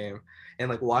shooting game, and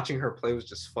like watching her play was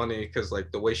just funny because like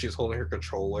the way she was holding her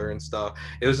controller and stuff,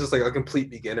 it was just like a complete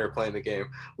beginner playing the game.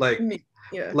 Like me,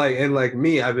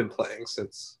 I've been playing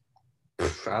since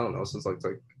I don't know, since like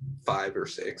 5 or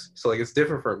 6, so like it's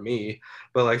different for me,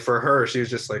 but like for her, she was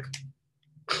just like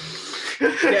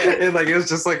and like it was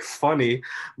just like funny.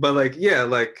 But like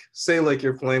like say like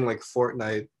you're playing like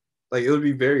Fortnite, like it would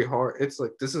be very hard. It's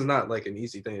like this is not like an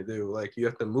easy thing to do. Like you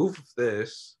have to move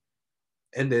this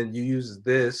and then you use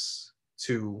this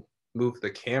to move the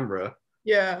camera,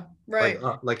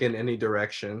 like in any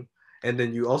direction, and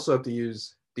then you also have to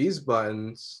use these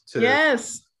buttons to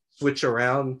switch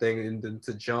around thing, and then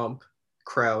to jump,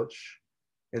 crouch,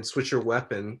 and switch your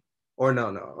weapon.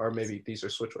 Or maybe these are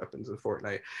switch weapons in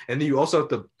Fortnite. And then you also have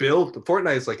to build.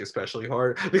 Fortnite is like especially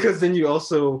hard because then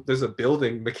there's a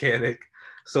building mechanic.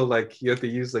 So like you have to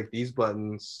use like these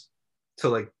buttons to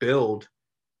like build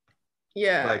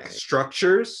like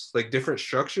structures, like different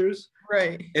structures.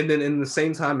 Right. And then in the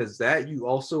same time as that, you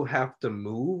also have to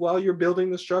move while you're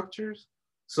building the structures.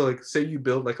 So like say you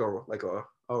build like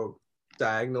a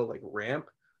diagonal like ramp.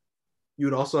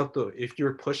 you'd also have to, if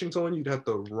you're pushing someone, you'd have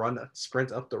to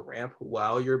sprint up the ramp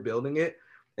while you're building it,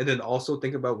 and then also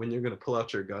think about when you're gonna pull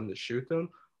out your gun to shoot them,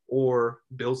 or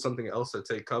build something else to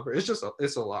take cover. It's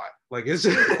a lot. Like it's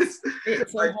just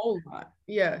It's a whole lot.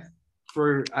 Yeah.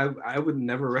 I would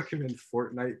never recommend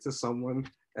Fortnite to someone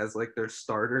as like their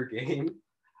starter game.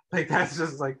 Like that's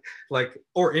just like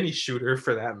or any shooter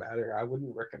for that matter. I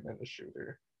wouldn't recommend a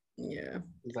shooter. Yeah.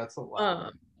 That's a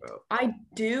lot. I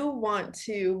do want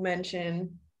to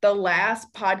mention the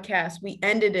last podcast, we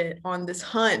ended it on this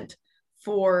hunt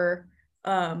for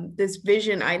this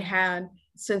vision I'd had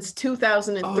since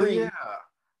 2003. Oh,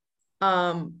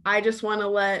 yeah. I just want to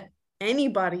let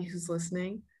anybody who's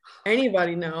listening,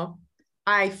 anybody know,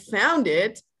 I found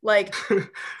it like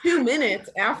 2 minutes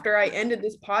after I ended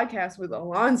this podcast with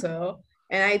Alonzo,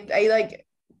 and I like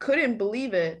couldn't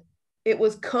believe it. It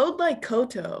was Code Like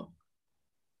Koto.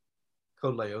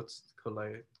 Code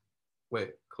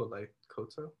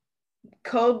Koto?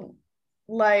 Code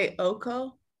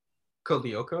Lyoko? Code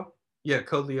Lyoko? Yeah,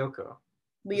 Code Lyoko.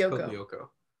 Lyoko. Lyoko.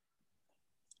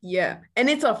 Yeah, and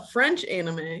it's a French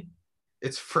anime.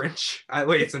 It's French.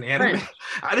 It's an anime. French.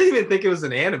 I didn't even think it was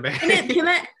an anime.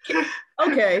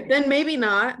 Okay, then maybe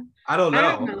not. I don't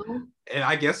know. And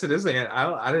I guess it is I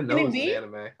didn't know it was an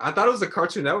anime. I thought it was a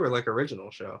Cartoon Network like original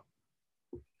show.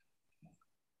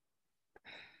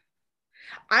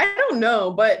 I don't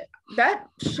know, but that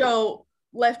show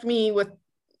left me with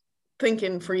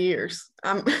thinking for years.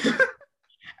 And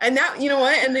that, you know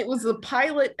what? And it was the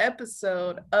pilot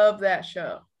episode of that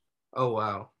show. Oh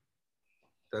wow,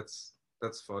 that's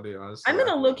funny. Honestly, I'm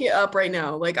gonna look it up right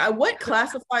now. Like,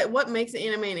 what makes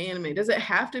anime an anime? Does it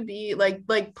have to be like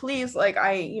please, like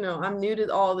I'm new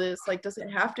to all this. Like, does it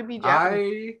have to be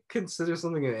Japanese? I consider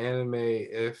something an anime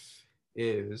if it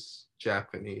is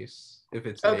Japanese. If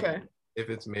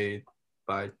it's made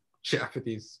by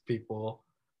Japanese people.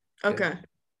 Okay.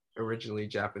 Originally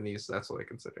Japanese, that's what I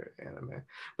consider anime.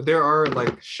 But there are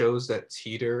like shows that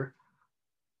teeter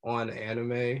on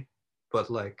anime, but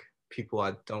like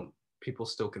people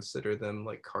still consider them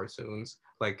like cartoons,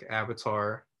 like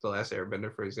Avatar, The Last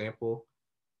Airbender, for example.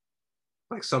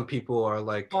 Like some people are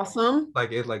like awesome,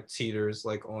 like it like teeters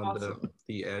like on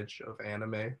the edge of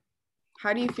anime.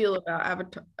 How do you feel about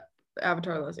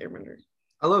Avatar The Last Airbender?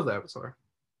 I love Avatar.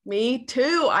 Me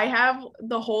too. I have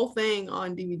the whole thing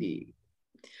on DVD.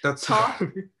 That's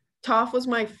Toph was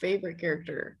my favorite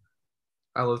character.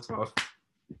 I love Toph.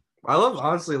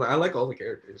 Honestly, I like all the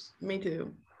characters. Me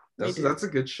too. That's a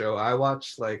good show. I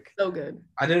watched so good.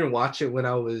 I didn't watch it when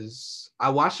I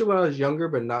watched it when I was younger,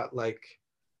 but not like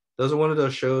those are one of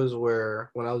those shows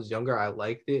where when I was younger I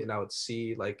liked it and I would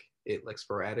see like it like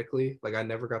sporadically. Like I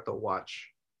never got to watch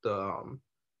all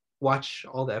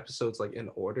the episodes like in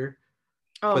order.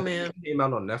 Oh, but man. They came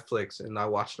out on Netflix and I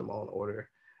watched them all in order.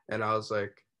 And I was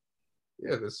like,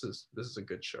 yeah, this is a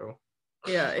good show.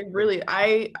 Yeah, it really,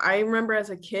 I remember as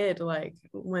a kid, like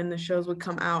when the shows would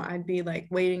come out, I'd be like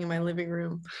waiting in my living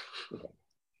room.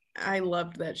 I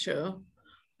loved that show.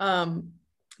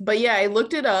 But yeah, I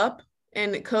looked it up,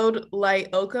 and Code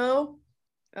Lyoko,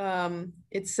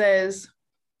 it says,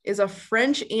 is a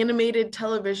French animated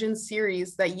television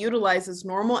series that utilizes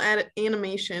normal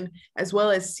animation as well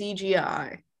as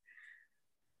CGI.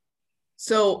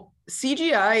 So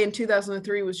CGI in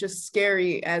 2003 was just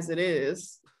scary as it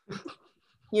is.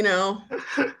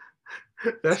 That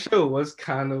show was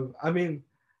kind of, I mean,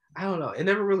 I don't know. It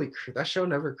never really, that show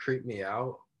never creeped me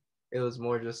out. It was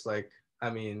more just like,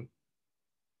 I mean,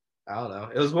 I don't know.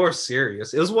 It was more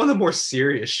serious. It was one of the more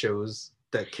serious shows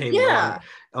that came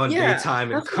on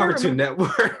daytime and Cartoon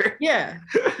Network. Yeah.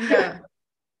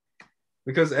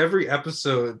 Because every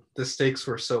episode, the stakes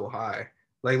were so high.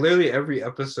 Like literally every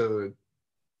episode,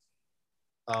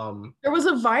 there was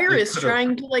a virus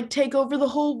trying to like take over the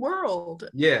whole world.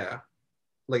 Yeah,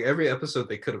 like every episode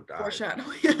they could have died.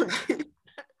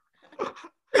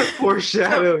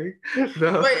 Foreshadowing.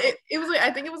 No. But it was like,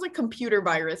 I think it was like computer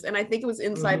virus, and I think it was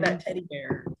inside that teddy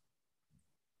bear.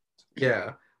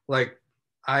 Yeah, like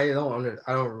I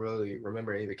don't really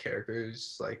remember any of the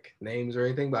characters like names or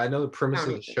anything, but I know the premise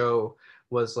of the show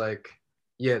was like,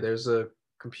 yeah, there's a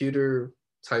computer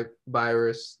type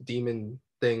virus demon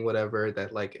thing, whatever,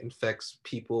 that like infects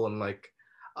people and like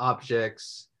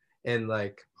objects, and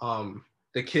like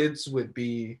the kids would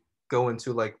be going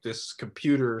to like this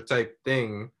computer type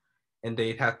thing, and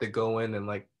they'd have to go in and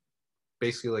like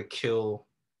basically like kill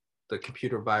the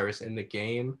computer virus in the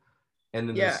game, and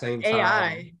then at the same time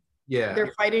AI. Yeah,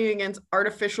 they're fighting against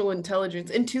artificial intelligence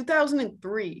in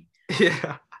 2003.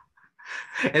 Yeah,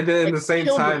 and then at the same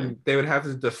time they would have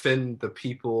to defend the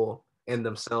people and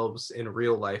themselves in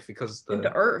real life because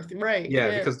into Earth, right? yeah,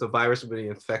 Yeah. because the virus would be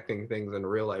infecting things in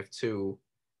real life too.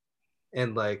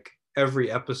 And like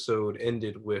every episode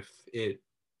ended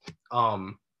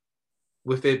um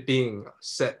with it being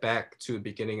set back to the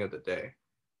beginning of the day.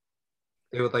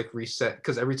 They would like reset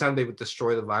because every time they would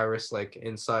destroy the virus like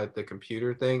inside the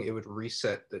computer thing, it would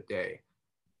reset the day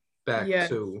back Yeah.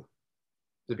 to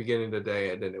the beginning of the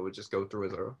day, and then it would just go through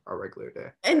as a regular day.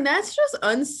 And that's just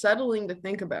unsettling to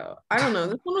think about. I don't know.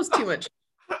 This one was too much.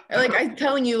 Like I'm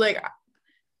telling you, like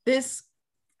this,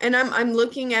 and I'm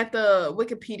looking at the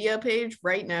Wikipedia page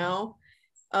right now.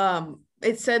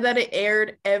 It said that it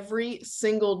aired every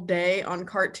single day on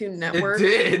Cartoon It Network.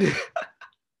 did.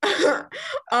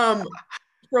 um,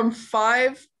 from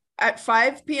 5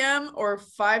 p.m. or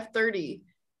 5:30.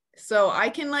 So I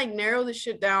can like narrow the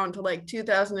shit down to like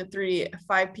 2003 at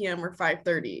 5 p.m. or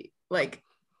 5:30. Like,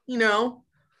 you know,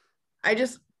 I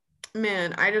just,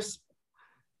 man, I just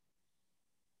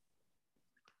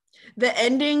the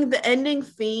ending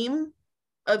theme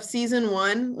of season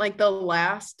 1, like the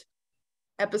last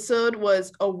episode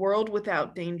was a world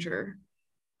without danger.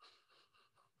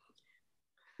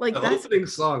 Like The that's opening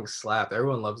song slapped.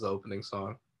 Everyone loves the opening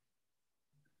song.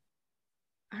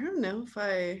 I don't know if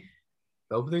The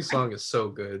opening song is so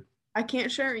good. I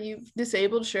can't share. You've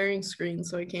disabled sharing screen,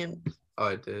 so I can't. Oh,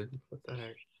 I did. What the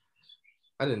heck?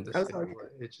 I didn't disable it.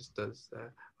 It just does that.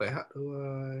 Wait, how do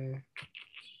I?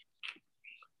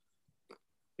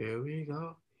 Here we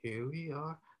go. Here we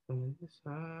are. In this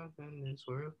time, in this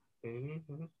world. How do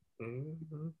I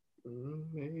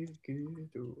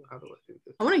do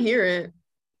this? I want to hear it.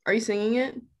 Are you singing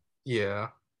it? Yeah.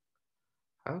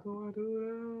 How do I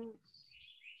do this?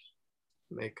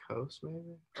 Make host,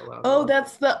 maybe? Oh,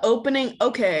 that's the opening.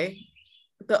 Okay.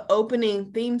 The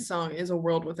opening theme song is A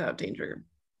World Without Danger.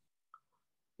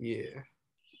 Yeah.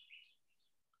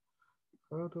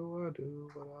 How do I do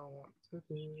what I want to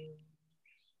do?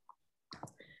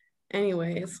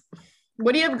 Anyways,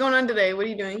 what do you have going on today? What are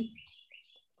you doing?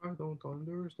 I don't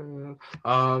understand.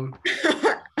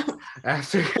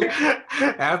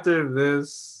 After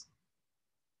this,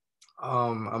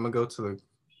 I'm gonna go to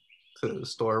the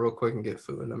store real quick and get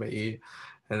food, and I'm gonna eat,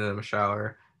 and then I'm gonna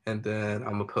shower, and then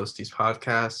I'm gonna post these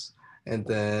podcasts, and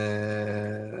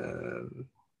then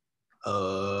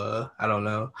I don't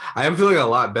know. I am feeling a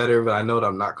lot better, but I know that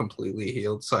I'm not completely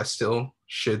healed, so I still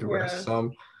should rest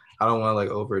some. I don't want to like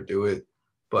overdo it,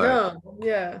 but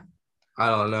yeah. I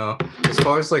don't know. As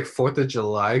far as like 4th of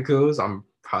July goes, I'm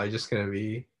probably just gonna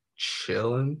be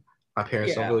chilling. My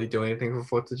parents don't really do anything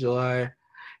for 4th of July.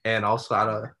 And also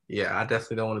I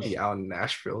definitely don't want to be out in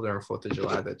Nashville during 4th of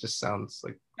July. That just sounds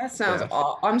like that sounds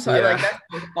awful. I'm sorry, like that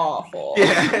sounds awful.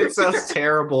 Yeah, it sounds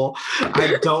terrible.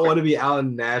 I don't want to be out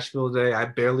in Nashville today. I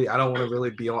don't want to really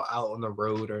be out on the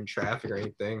road or in traffic or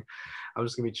anything. I'm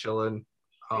just gonna be chilling.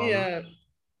 I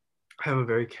have a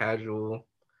very casual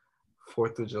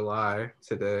 4th of July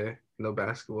today. No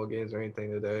basketball games or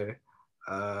anything today.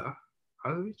 I'm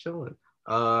gonna be chilling.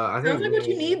 I think sounds like what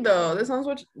you need though. This sounds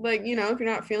what if you're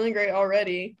not feeling great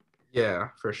already. Yeah,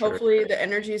 for sure. Hopefully the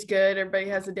energy is good. Everybody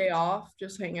has a day off.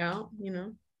 Just hang out,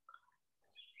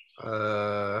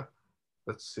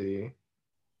 Let's see.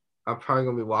 I'm probably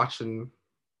gonna be watching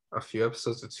a few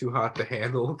episodes of Too Hot to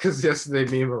Handle because yesterday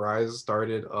me and Mariah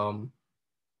started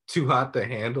Too Hot to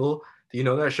Handle. Do you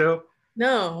know that show?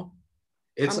 No.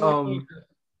 It's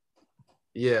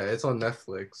yeah, it's on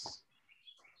Netflix.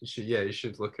 You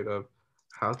should look it up.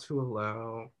 How to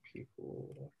allow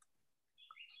people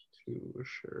to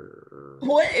share.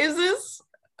 What is this?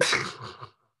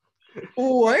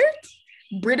 What?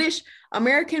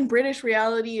 American British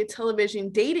reality television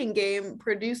dating game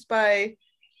produced by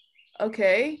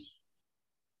Okay.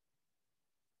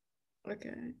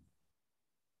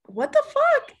 What the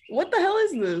fuck? What the hell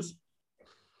is this?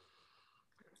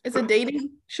 It's a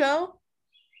dating show?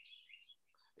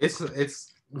 It's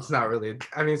not really.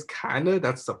 I mean, it's kind of,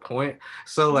 that's the point.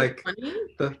 So like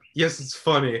yes, it's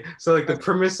funny. So like the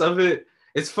premise of it,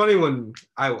 it's funny when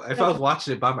if I was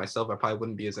watching it by myself, I probably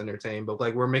wouldn't be as entertained, but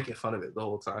like we're making fun of it the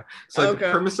whole time. So like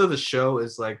the premise of the show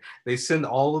is like they send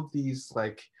all of these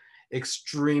like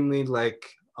extremely like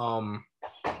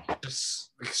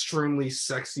just extremely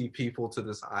sexy people to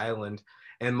this island,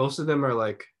 and most of them are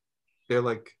like they're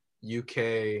like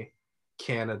UK,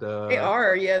 Canada. They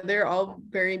are, yeah, they're all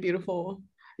very beautiful.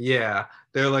 Yeah,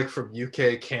 they're like from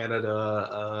UK,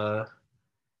 Canada.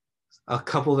 A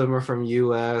couple of them are from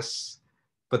US,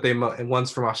 but and one's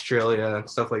from Australia and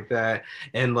stuff like that.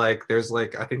 And like, there's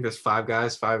like, I think there's 5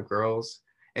 guys, 5 girls,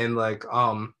 and like,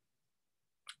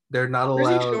 They're not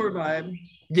Jersey allowed. Shore vibe.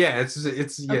 Yeah, it's Okay.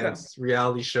 it's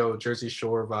reality show, Jersey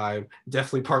Shore vibe,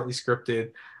 definitely partly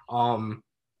scripted.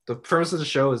 The premise of the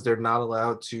show is they're not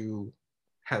allowed to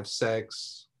have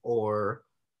sex or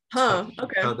touch each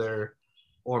Okay. other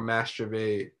or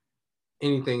masturbate,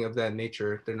 anything of that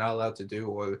nature. They're not allowed to do,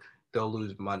 or they'll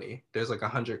lose money. There's like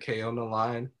 100K on the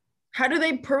line. How do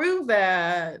they prove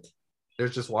that? They're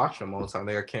just watching them all the time.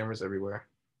 They got cameras everywhere.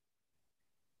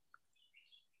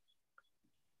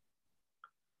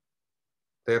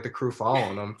 They have the crew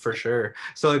following them for sure.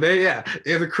 So they have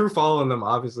the crew following them,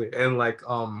 obviously. And like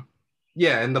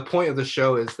and the point of the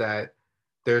show is that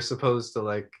they're supposed to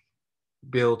like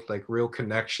build like real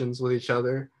connections with each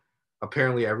other.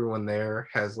 Apparently everyone there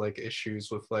has like issues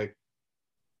with like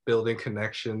building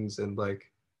connections and like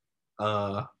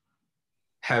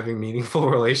having meaningful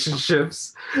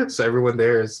relationships. So everyone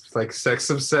there is like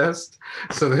sex obsessed.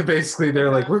 So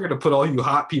they're like, we're gonna put all you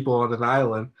hot people on an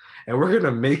island and we're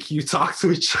gonna make you talk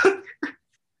to each other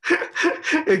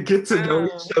and get to know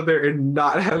each other and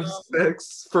not have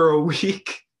sex for a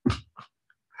week.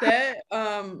 That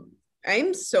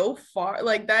I'm so far,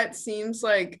 like that seems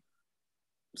like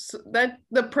that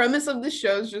the premise of the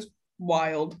show is just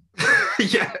wild.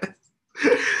 Yeah.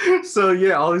 So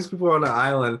yeah, all these people are on an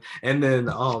island, and then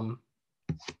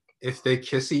if they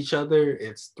kiss each other,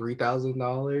 it's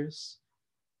 $3,000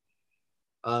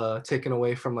 taken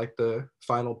away from like the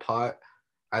final pot.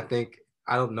 I think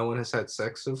no one has had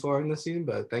sex so far in the season,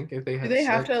 but I think if they Do had they sex,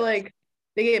 have to like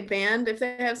they get banned if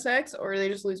they have sex, or they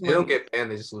just lose money? They don't get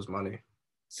banned, they just lose money.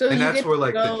 So and that's where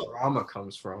like the drama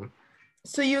comes from.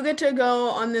 So you get to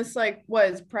go on this like what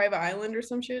is private island or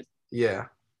some shit? Yeah.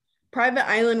 Private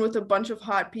island with a bunch of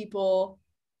hot people,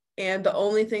 and the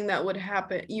only thing that would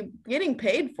happen, you getting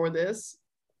paid for this.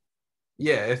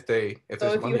 Yeah, if there's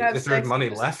money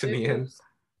left in the end.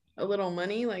 A little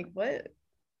money, like what?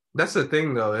 That's the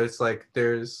thing though. It's like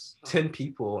there's 10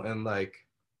 people and like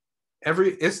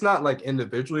it's not like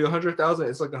individually 100,000,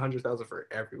 it's like 100,000 for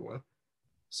everyone.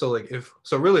 So like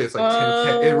really it's like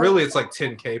 10K. It's like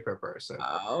 10K per person.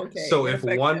 Oh, okay. So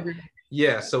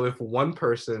if one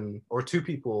person or two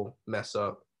people mess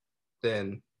up,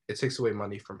 then it takes away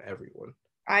money from everyone.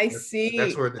 I see.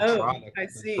 That's where the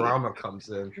drama comes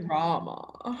in.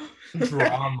 Drama.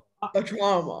 A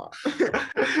drama.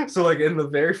 So like in the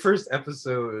very first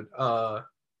episode,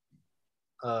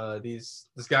 this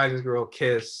guy and this girl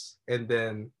kiss, and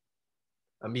then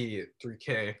immediate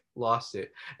 3K, lost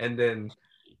it, and then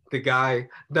the guy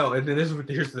and then here's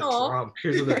the drama.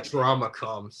 Here's where the drama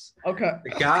comes.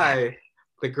 Okay.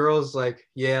 The girl's like,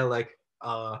 yeah, like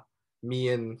me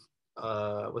and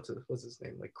what's his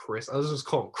name, like Chris. I was just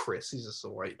call him Chris. He's just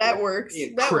so white. That works.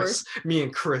 Me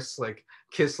and Chris like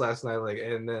kissed last night, like,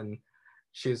 and then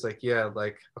she was like, yeah,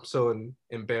 like I'm so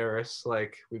embarrassed,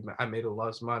 like I made a lot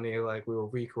of money, like we were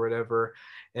weak or whatever,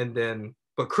 and then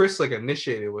but Chris like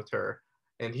initiated with her,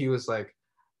 and he was like,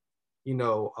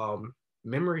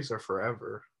 memories are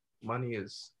forever. Money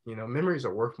is, memories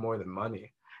are worth more than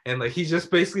money. And like he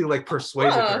just basically like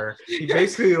persuaded her. He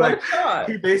basically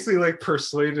like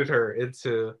persuaded her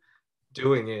into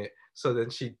doing it. So then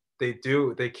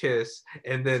they kiss,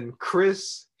 and then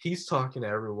Chris, he's talking to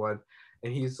everyone,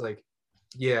 and he's like,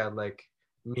 yeah, like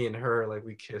me and her, like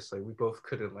we kissed, like we both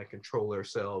couldn't like control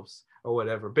ourselves or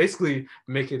whatever. Basically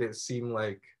making it seem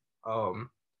like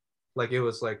it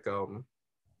was like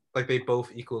they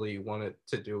both equally wanted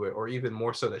to do it, or even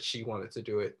more so that she wanted to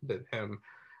do it than him.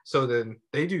 So then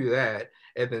they do that,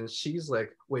 and then she's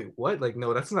like, wait, what? Like,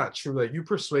 no, that's not true. Like, you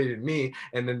persuaded me.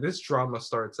 And then this drama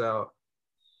starts out,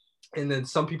 and then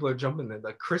some people are jumping in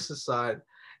like Chris's side,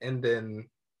 and then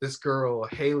this girl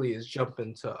Haley is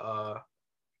jumping to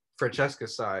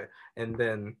Francesca's side, and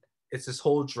then it's this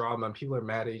whole drama, and people are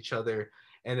mad at each other.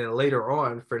 And then later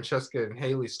on, Francesca and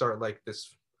Haley start like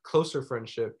this closer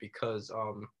friendship because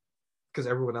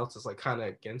everyone else is like kind of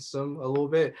against them a little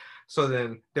bit. So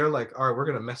then they're like, all right, we're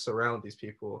gonna mess around with these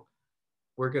people.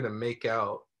 We're gonna make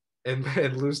out and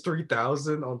lose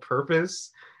 3,000 on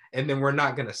purpose, and then we're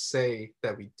not gonna say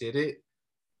that we did it,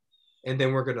 and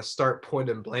then we're gonna start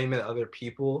pointing blame at other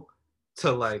people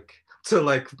to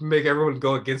make everyone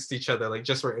go against each other, like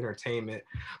just for entertainment.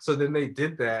 So then they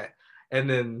did that, and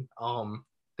then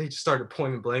they just started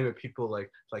pointing blame at people like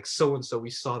so and so. We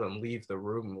saw them leave the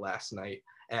room last night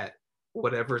at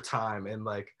whatever time, and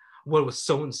like what was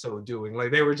so and so doing?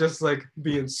 Like they were just like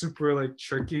being super like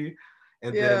tricky,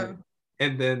 and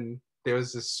then there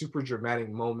was this super dramatic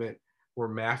moment where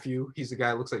Matthew, he's the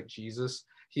guy who looks like Jesus,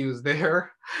 he was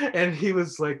there, and he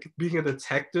was like being a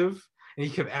detective, and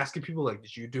he kept asking people like,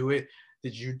 did you do it?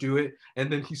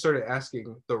 And then he started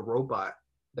asking the robot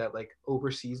that like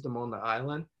oversees them on the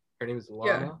island. Her name is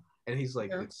Yeah. Lana, and he's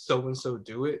like, Yeah. did so and so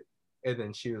do it? And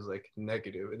then she was like,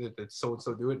 negative. And then did so and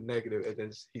so do it? Negative. And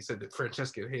then he said, did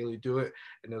Francesca and Haley do it?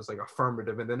 And it was like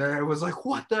affirmative. And then I was like,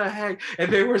 what the heck?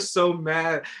 And they were so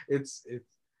mad. It's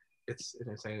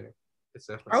entertaining. It's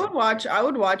definitely. I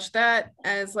would watch that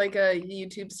as like a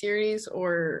YouTube series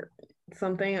or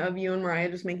something of you and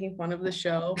Mariah just making fun of the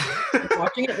show,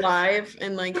 watching it live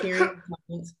and like hearing the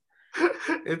comments.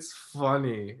 It's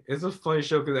funny. It's a funny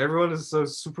show because everyone is so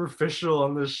superficial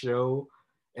on the show,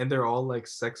 and they're all like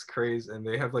sex crazed, and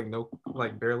they have like no,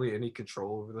 like barely any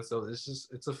control over themselves.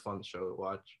 It's a fun show to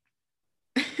watch.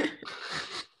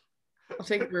 I'll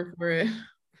take your word for it.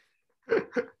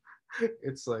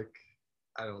 It's like,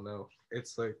 I don't know.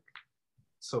 It's like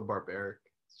so barbaric.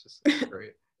 It's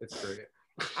great. It's great.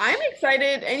 I'm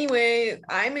excited. Anyway,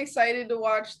 I'm excited to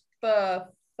watch the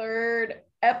fourth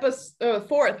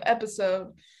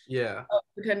episode. Yeah. Of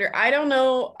Pretender. I don't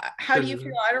know. How do you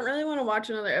feel? I don't really want to watch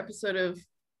another episode of.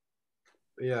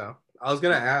 Yeah, I was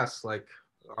gonna ask, like,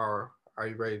 are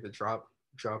you ready to drop?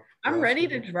 I'm ready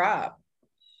to drop.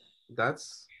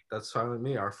 That's fine with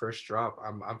me. Our first drop.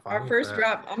 I'm fine. Our first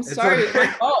drop. I'm It's sorry.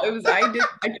 okay. It was my fault.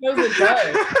 I chose a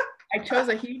dud. I chose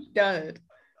a huge dud.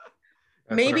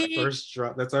 That's Maybe our first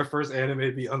drop. That's our first anime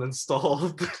to be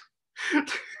uninstalled.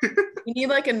 we need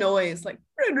like a noise, like.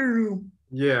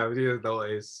 Yeah, we need a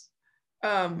noise.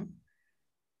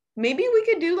 Maybe we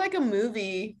could do like a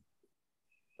movie.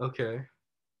 Okay.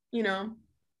 You know,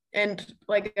 and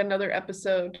like another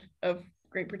episode of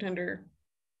Great Pretender.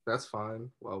 That's fine.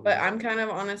 Well, but I'm kind of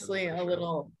honestly a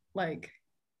little like,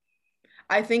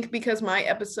 I think because my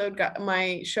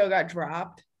show got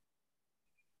dropped,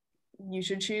 you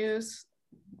should choose.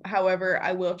 However,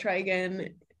 I will try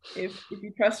again if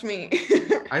you trust me.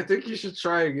 I think you should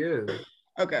try again.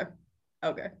 Okay.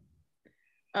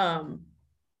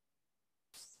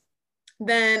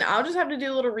 Then I'll just have to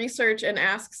do a little research and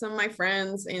ask some of my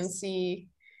friends and see,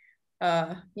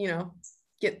 you know,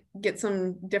 get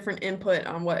some different input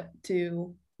on what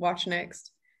to watch next.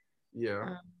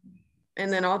 Yeah.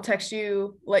 And then I'll text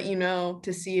you, let you know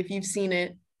to see if you've seen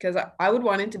it, because I would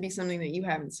want it to be something that you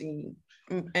haven't seen,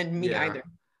 and me either.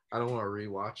 I don't want to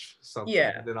rewatch something.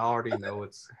 Yeah. Then I already know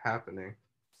what's happening.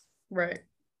 Right.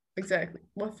 Exactly.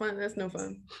 What fun? That's no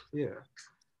fun. Yeah.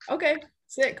 Okay.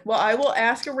 Sick. Well, I will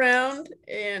ask around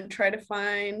and try to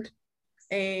find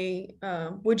a.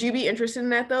 Would you be interested in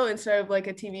that though? Instead of like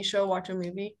a TV show, watch a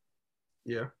movie.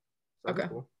 Yeah. Okay.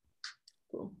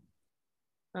 Cool.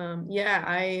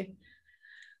 Yeah.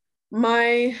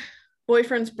 My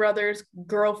boyfriend's brother's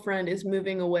girlfriend is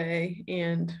moving away,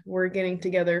 and we're getting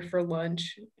together for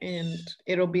lunch, and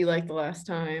it'll be like the last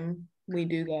time we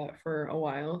do that for a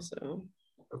while. So.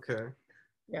 Okay.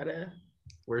 Gotta.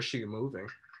 Where's she moving?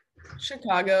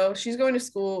 Chicago. She's going to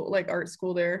school, like art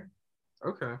school there.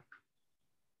 Okay.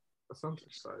 That sounds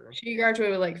exciting. She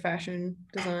graduated with like fashion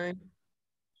design.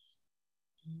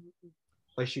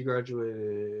 Like she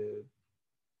graduated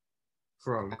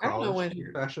from college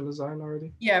fashion design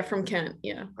already? Yeah, from Kent.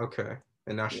 Yeah. Okay.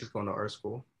 And now she's going to art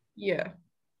school. Yeah.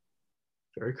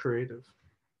 Very creative.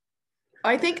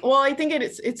 I think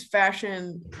it's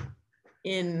fashion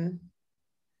in,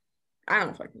 I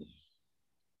don't fucking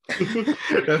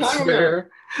That's fair.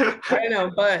 I know,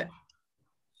 but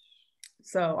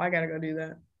so I gotta go do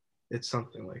that. It's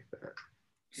something like that.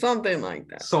 Something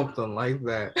like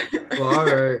that. Well, all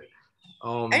right.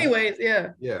 Anyways,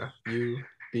 yeah. Yeah. You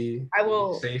be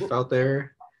safe will out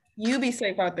there. You be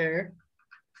safe out there.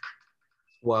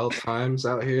 Wild times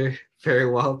out here. Very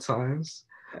wild times.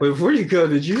 Wait, before you go,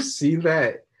 did you see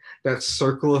that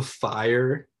circle of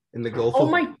fire in the Gulf of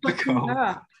Mexico?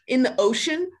 God. In the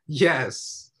ocean?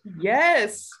 Yes.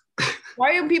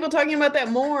 Why are people talking about that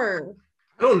more?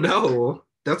 I don't know.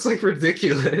 That's like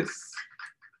ridiculous.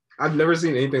 I've never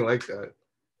seen anything like that.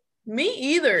 Me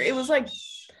either. It was like,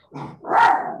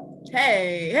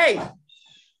 hey.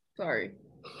 Sorry.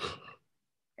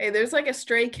 Hey, there's like a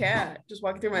stray cat just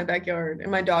walking through my backyard,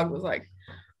 and my dog was like,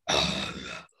 oh,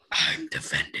 I'm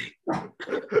defending.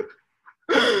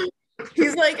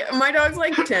 He's like, my dog's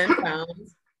like 10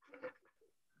 pounds.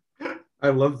 I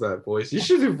love that voice. You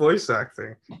should do voice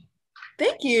acting.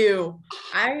 Thank you.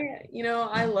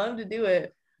 I love to do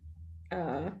it.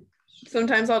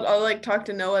 Sometimes I'll like talk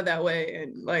to Noah that way,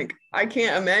 and like I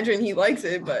can't imagine he likes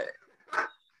it, but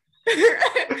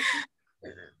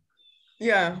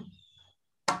yeah,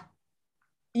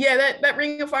 that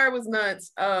Ring of Fire was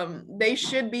nuts. They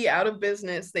should be out of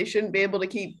business. They shouldn't be able to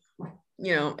keep,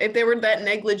 if they were that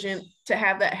negligent to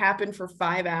have that happen for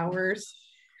 5 hours,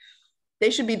 they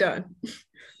should be done.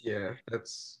 Yeah,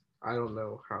 I don't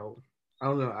know how I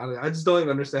don't know. I just don't even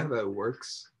understand how that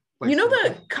works. Like, You know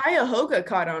the Cuyahoga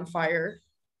caught on fire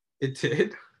it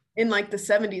did. in like the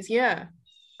 70s. Yeah.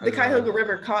 I The did not- Cuyahoga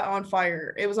River caught on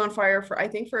fire. It was on fire for I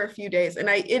think for a few days. And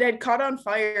it had caught on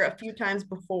fire a few times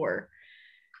before.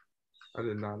 I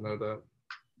did not know that.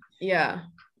 Yeah.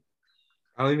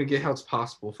 I don't even get how it's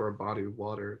possible for a body of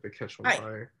water to catch on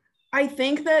fire. I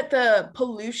think that the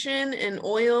pollution and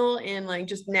oil and like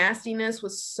just nastiness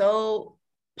was so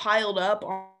piled up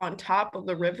on top of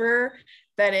the river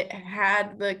that it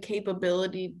had the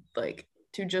capability like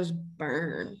to just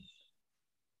burn.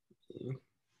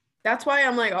 That's why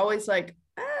I'm like always like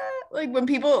when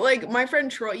people like my friend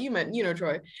Troy, you know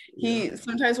Troy, he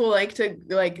sometimes will like to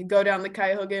like go down the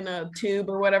Cuyahoga in a tube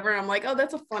or whatever. And I'm like, oh,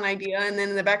 that's a fun idea. And then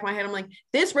in the back of my head, I'm like,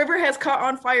 this river has caught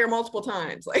on fire multiple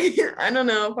times. Like, I don't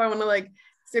know if I want to like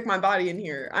stick my body in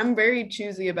here. I'm very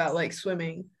choosy about like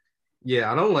swimming.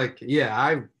 Yeah, I don't like. Yeah,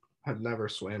 I have never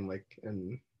swam like,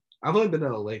 and I've only been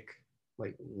in a lake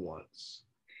like once.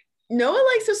 Noah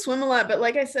likes to swim a lot, but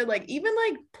like I said, like even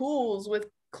like pools with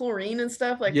chlorine and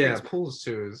stuff, like yeah, pools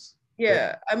too is.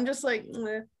 Yeah, I'm just like.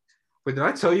 Meh. Wait, did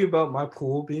I tell you about my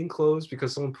pool being closed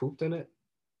because someone pooped in it?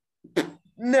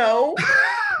 No.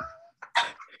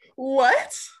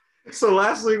 What? So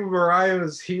last week Mariah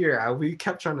was here, we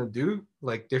kept trying to do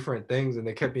like different things and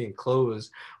they kept being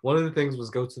closed. One of the things was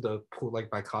go to the pool,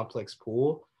 like my complex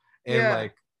pool, and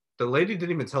like the lady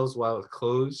didn't even tell us why it was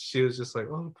closed. She was just like,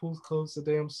 "Oh, the pool's closed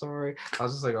today. I'm sorry." I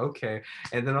was just like, "Okay."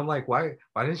 And then I'm like, "Why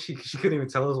didn't she couldn't even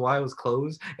tell us why it was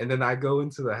closed?" And then I go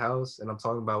into the house and I'm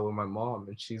talking about it with my mom,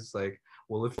 and she's like,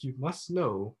 "Well, if you must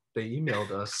know, they emailed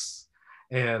us,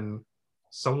 and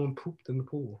someone pooped in the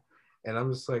pool." And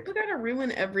I'm just like, you gotta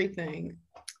ruin everything.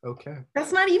 Okay.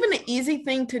 That's not even an easy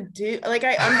thing to do. Like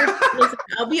I understand. Listen,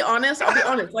 I'll be honest.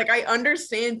 Like I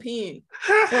understand peeing,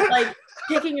 but like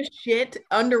taking a shit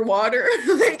underwater,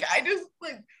 like I just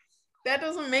like that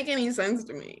doesn't make any sense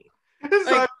to me. It's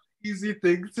like, not an easy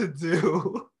thing to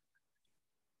do.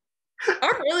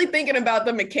 I'm really thinking about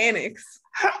the mechanics.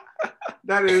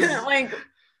 That is like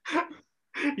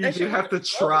you do have to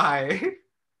try.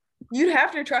 You'd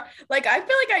have to try. Like, I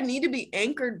feel like I need to be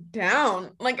anchored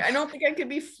down. Like, I don't think I could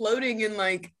be floating in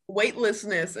like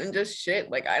weightlessness and just shit.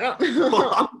 Like, I don't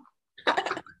know.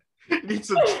 Need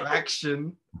some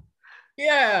traction.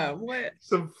 Yeah, what?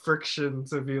 Some friction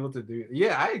to be able to do.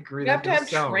 Yeah, I agree. You have to have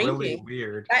sound training. Really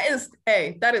weird.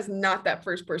 That is not that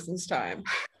first person's time.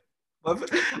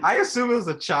 I assume it was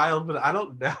a child, but I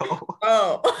don't know.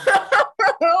 Oh.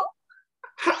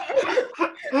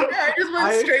 I just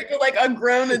went straight to like a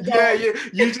grown adult. Yeah,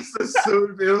 you just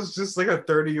assumed it was just like a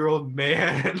 30-year-old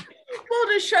man. Well,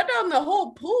 to shut down the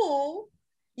whole pool,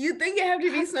 you'd think it have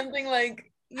to be something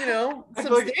like, you know,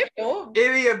 substantial. Like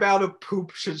any amount of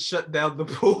poop should shut down the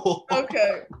pool.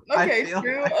 Okay,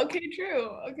 true.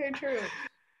 Okay, true.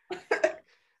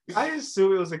 I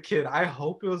assume it was a kid. I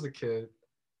hope it was a kid.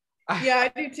 Yeah, I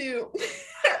do too.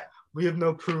 We have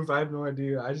no proof. I have no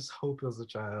idea. I just hope it was a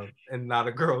child and not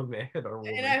a grown man or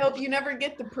woman. And I hope you never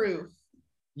get the proof.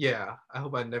 Yeah, I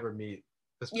hope I never meet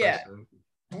this person.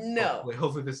 No.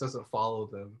 Hopefully this doesn't follow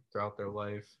them throughout their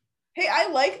life. Hey, I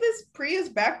like this Prius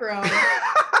background.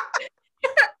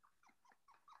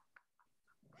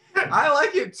 I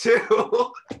like it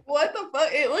too. What the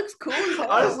fuck? It looks cool as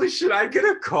hell. Honestly, should I get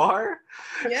a car?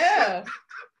 Yeah.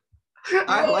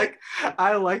 I like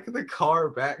the car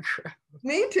background.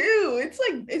 Me too. It's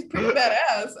pretty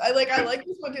badass. I like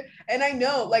this one too. And I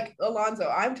know, like Alonzo,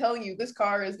 I'm telling you, this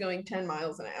car is going 10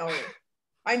 miles an hour.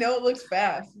 I know it looks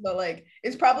fast, but like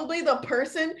it's probably the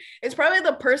person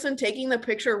taking the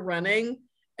picture running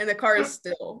and the car is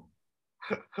still.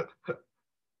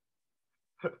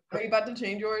 Are you about to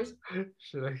change yours?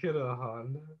 Should I get a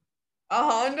Honda? A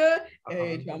Honda?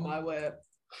 Age on my whip.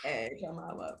 Age on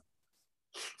my whip.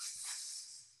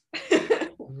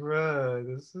 Bruh,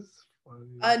 this is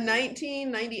funny. A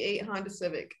 1998 Honda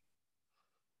Civic.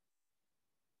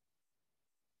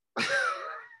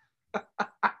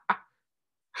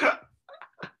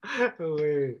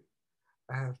 Wait,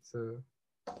 I have to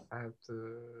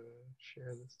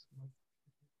share this to my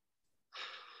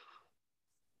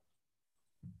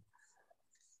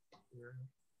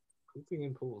pooping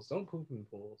in pools. Don't poop in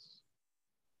pools.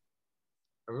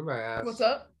 I remember I asked. What's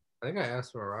up? I think I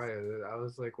asked Mariah. I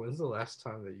was like, "When's the last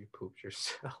time that you pooped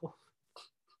yourself?"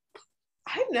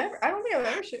 I don't think I've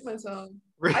ever shit myself.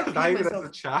 Really? Not even as a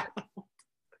child.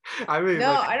 I mean,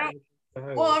 no, like, I don't.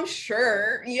 Well, I'm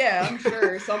sure. Yeah, I'm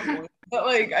sure at some point. But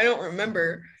like, I don't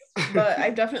remember. But I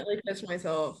definitely pissed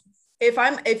myself.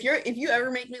 If you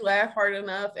ever make me laugh hard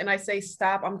enough and I say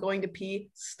stop, I'm going to pee.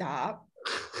 Stop.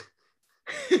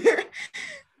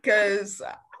 because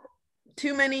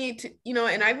too many,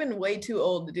 and I've been way too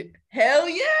old to do. Hell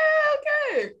yeah,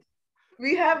 okay.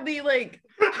 We have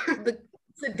the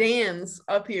sedans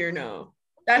up here now.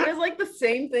 That is like the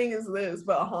same thing as this,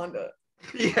 but a Honda.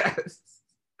 Yes.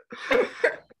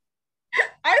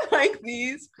 I like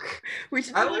these. We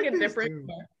should do I like like a these different too.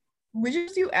 car. We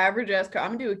just do average ass car.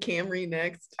 I'm gonna do a Camry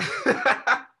next.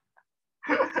 I'm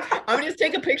gonna just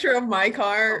take a picture of my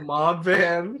car. Mob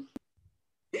van.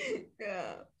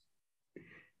 Yeah.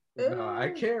 No, I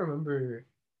can't remember.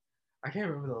 I can't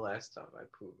remember the last time I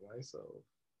pooped myself.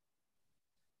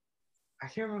 I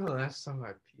can't remember the last time I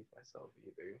peed myself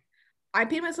either. I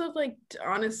peed myself like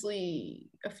honestly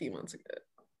a few months ago.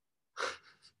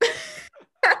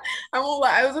 I won't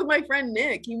lie. I was with my friend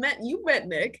Nick. You met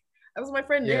Nick. I was with my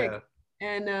friend Nick,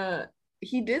 and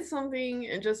he did something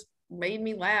and just made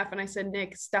me laugh. And I said,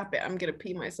 Nick, stop it. I'm gonna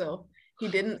pee myself. He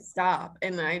didn't stop,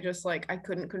 and I just I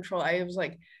couldn't control. I was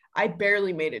like, I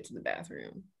barely made it to the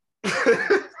bathroom.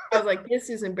 I was like, this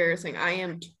is embarrassing. I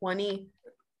am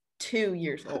 22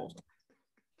 years old.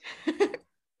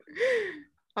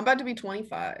 I'm about to be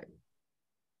 25.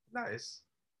 Nice.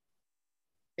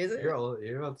 Is it?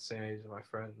 You're about the same age as my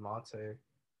friend Monte.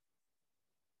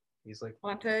 He's like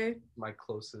Monte? My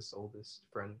closest, oldest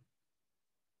friend.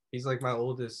 He's like my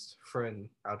oldest friend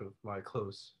out of my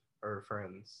close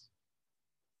friends.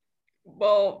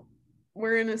 Well,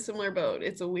 we're in a similar boat.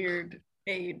 It's a weird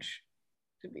age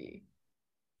to be.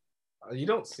 You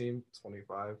don't seem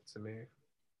 25 to me,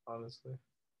 honestly.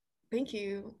 Thank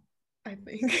you. I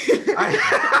think.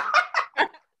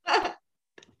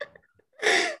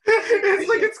 It's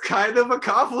like it's kind of a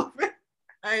compliment.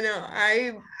 I know.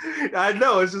 I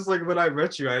know. It's just like when I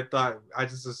met you, I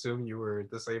just assumed you were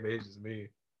the same age as me.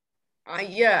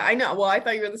 Yeah, I know. Well, I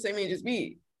thought you were the same age as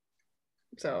me.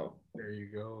 So there you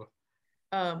go.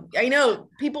 I know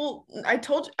people. I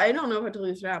don't know if I told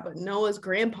you this or not, but Noah's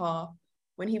grandpa,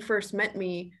 when he first met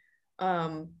me,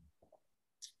 was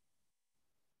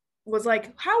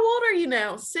like, "How old are you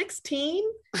now? 16?"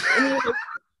 And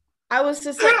I was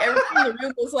just like, everyone in the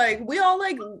room was like, we all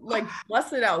like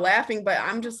busted out laughing, but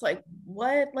I'm just like,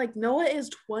 what? Like Noah is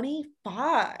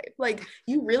 25. Like,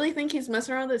 you really think he's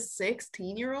messing around with a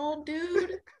 16-year-old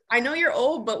dude? I know you're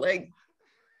old, but like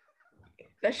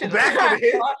that shit. Back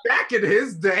in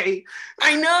his day.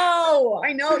 I know.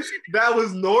 That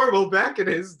was normal back in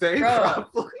his day. Bruh,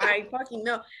 probably. I fucking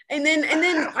know. And then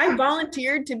I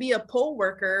volunteered to be a poll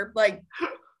worker, like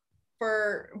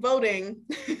for voting.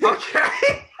 Okay.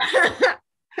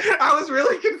 I was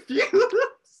really confused.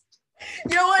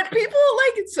 You know what? People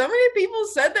so many people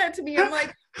said that to me. I'm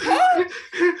like, huh?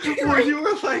 You were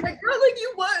like, girl, like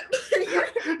you what?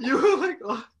 You were like,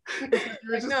 oh.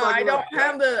 No, I don't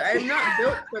have I'm not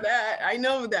built for that. I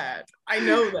know that.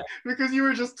 Because you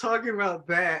were just talking about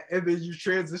that, and then you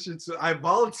transitioned to I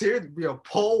volunteered to be a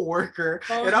poll worker,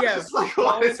 and I was just like,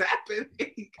 what is happening?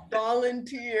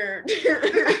 Volunteer.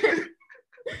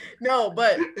 No,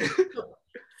 but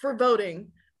for voting.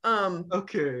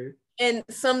 Okay. And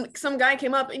some guy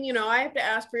came up, and I have to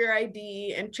ask for your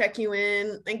ID and check you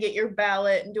in and get your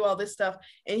ballot and do all this stuff.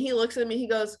 And he looks at me, he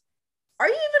goes, "Are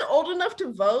you even old enough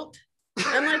to vote?"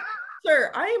 I'm like,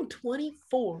 "Sir, I am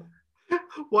 24.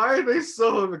 Why are they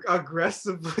so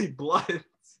aggressively blunt?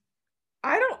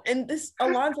 I don't, and this,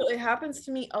 Alonzo, it happens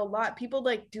to me a lot. People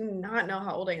do not know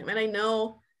how old I am. And I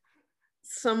know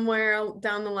somewhere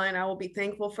down the line I will be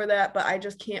thankful for that, but I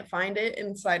just can't find it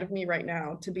inside of me right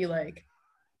now to be like,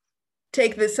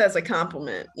 take this as a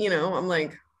compliment. I'm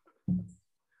like,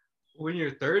 when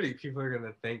you're 30, people are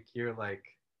gonna think you're like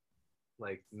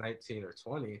 19 or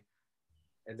 20,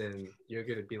 and then you're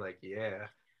gonna be like, yeah,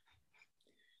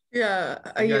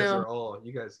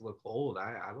 you guys look old.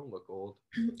 I don't look old.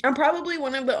 I'm probably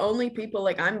one of the only people,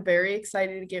 I'm very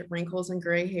excited to get wrinkles and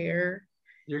gray hair.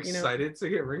 You're excited to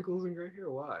get wrinkles and gray hair?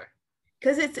 Why?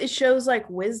 Because it shows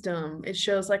wisdom. It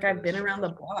shows I've been around the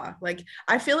block.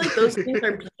 I feel like those things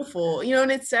are beautiful,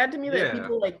 and it's sad to me that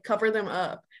people cover them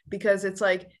up, because it's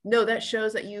no, that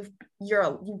shows that you've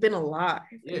been alive.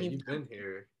 Yeah, you've been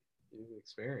here. You've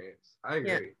experienced. I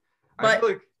agree. Yeah. I feel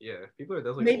like people are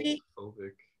definitely maybe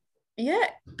phobic. Yeah,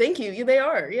 thank you. They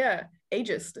are,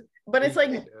 ageist. But it's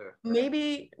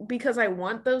maybe because I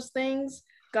want those things,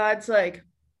 God's like,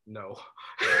 no.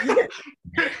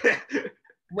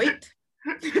 Wait.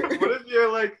 What if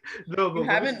you're no, but you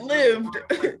haven't lived.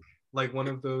 Like one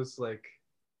of those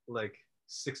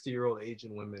 60-year-old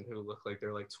Asian women who look like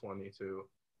they're 22.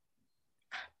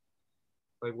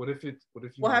 What if you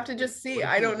we'll have to just see.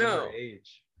 I don't know.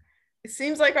 Age? It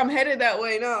seems like I'm headed that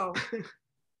way now.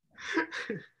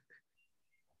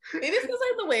 Maybe it's because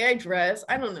of the way I dress.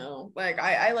 I don't know. Like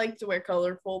I like to wear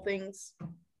colorful things.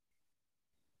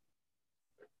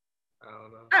 I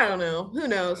don't know. I don't know. Who I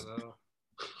knows? don't know.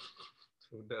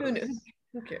 Who Who knows? knows?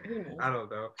 Okay, who knows? I don't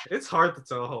know. It's hard to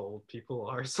tell how old people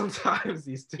are sometimes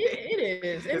these days. It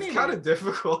is. And It's kind of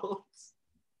difficult.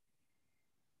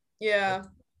 Yeah.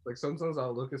 Like sometimes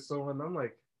I'll look at someone and I'm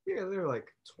like, yeah, they're like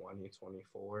 20,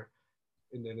 24.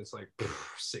 And then it's like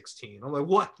 16. I'm like,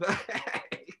 what the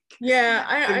heck? Yeah,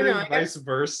 And I then know. vice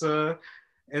versa.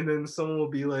 And then someone will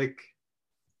be like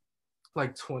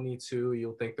 22,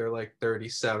 you'll think they're like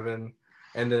 37.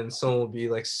 And then someone will be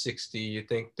like 60, you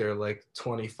think they're like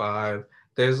 25.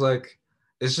 There's like,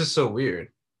 it's just so weird.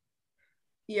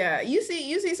 Yeah, you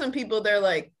see some people they're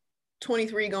like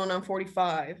 23 going on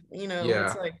 45. You know, Yeah.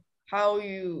 it's like how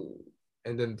you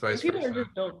And then vice people versa. are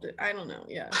just built. I don't know.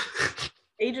 Yeah,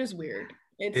 age is weird.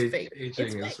 It's fake. Aging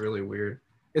It's is fake. really weird.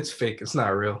 It's fake. It's not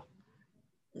real.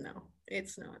 No,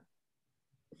 it's not.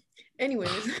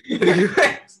 Anyways,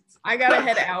 Anyways. I gotta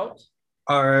head out.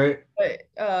 All right. But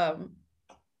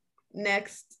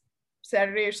next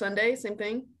Saturday or Sunday, same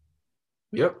thing.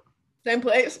 Yep. Same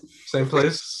place. Same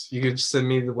place. You could send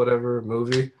me whatever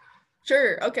movie.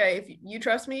 Sure. Okay. If you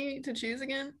trust me to choose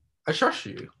again, I trust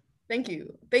you. thank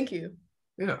you. Thank you.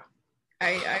 Yeah.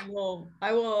 I will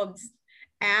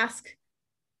ask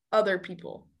other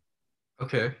people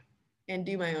Okay. and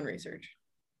do my own research.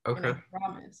 Okay. And I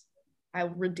promise I'll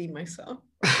redeem myself.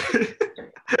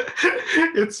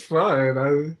 It's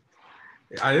fun.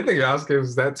 I didn't think Yasuke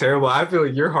was that terrible. I feel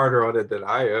like you're harder on it than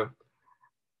I am.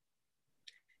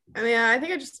 I mean, I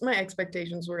think my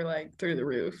expectations were like through the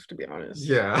roof, to be honest.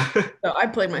 Yeah. So I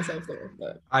played myself there,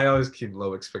 but I always keep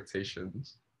low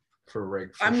expectations for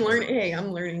rank. I'm learning. Hey,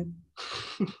 I'm learning.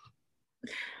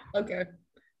 Okay.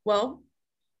 Well,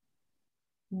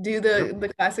 do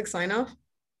the classic sign off.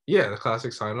 Yeah, the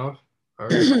classic sign off. All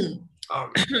right.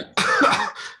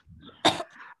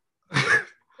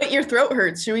 Wait, your throat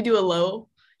hurts. Should we do a low?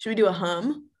 Should we do a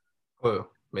hum? Oh,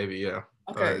 maybe, yeah.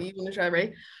 Okay, Right. you want to try,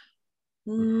 ready?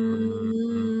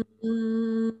 Mm.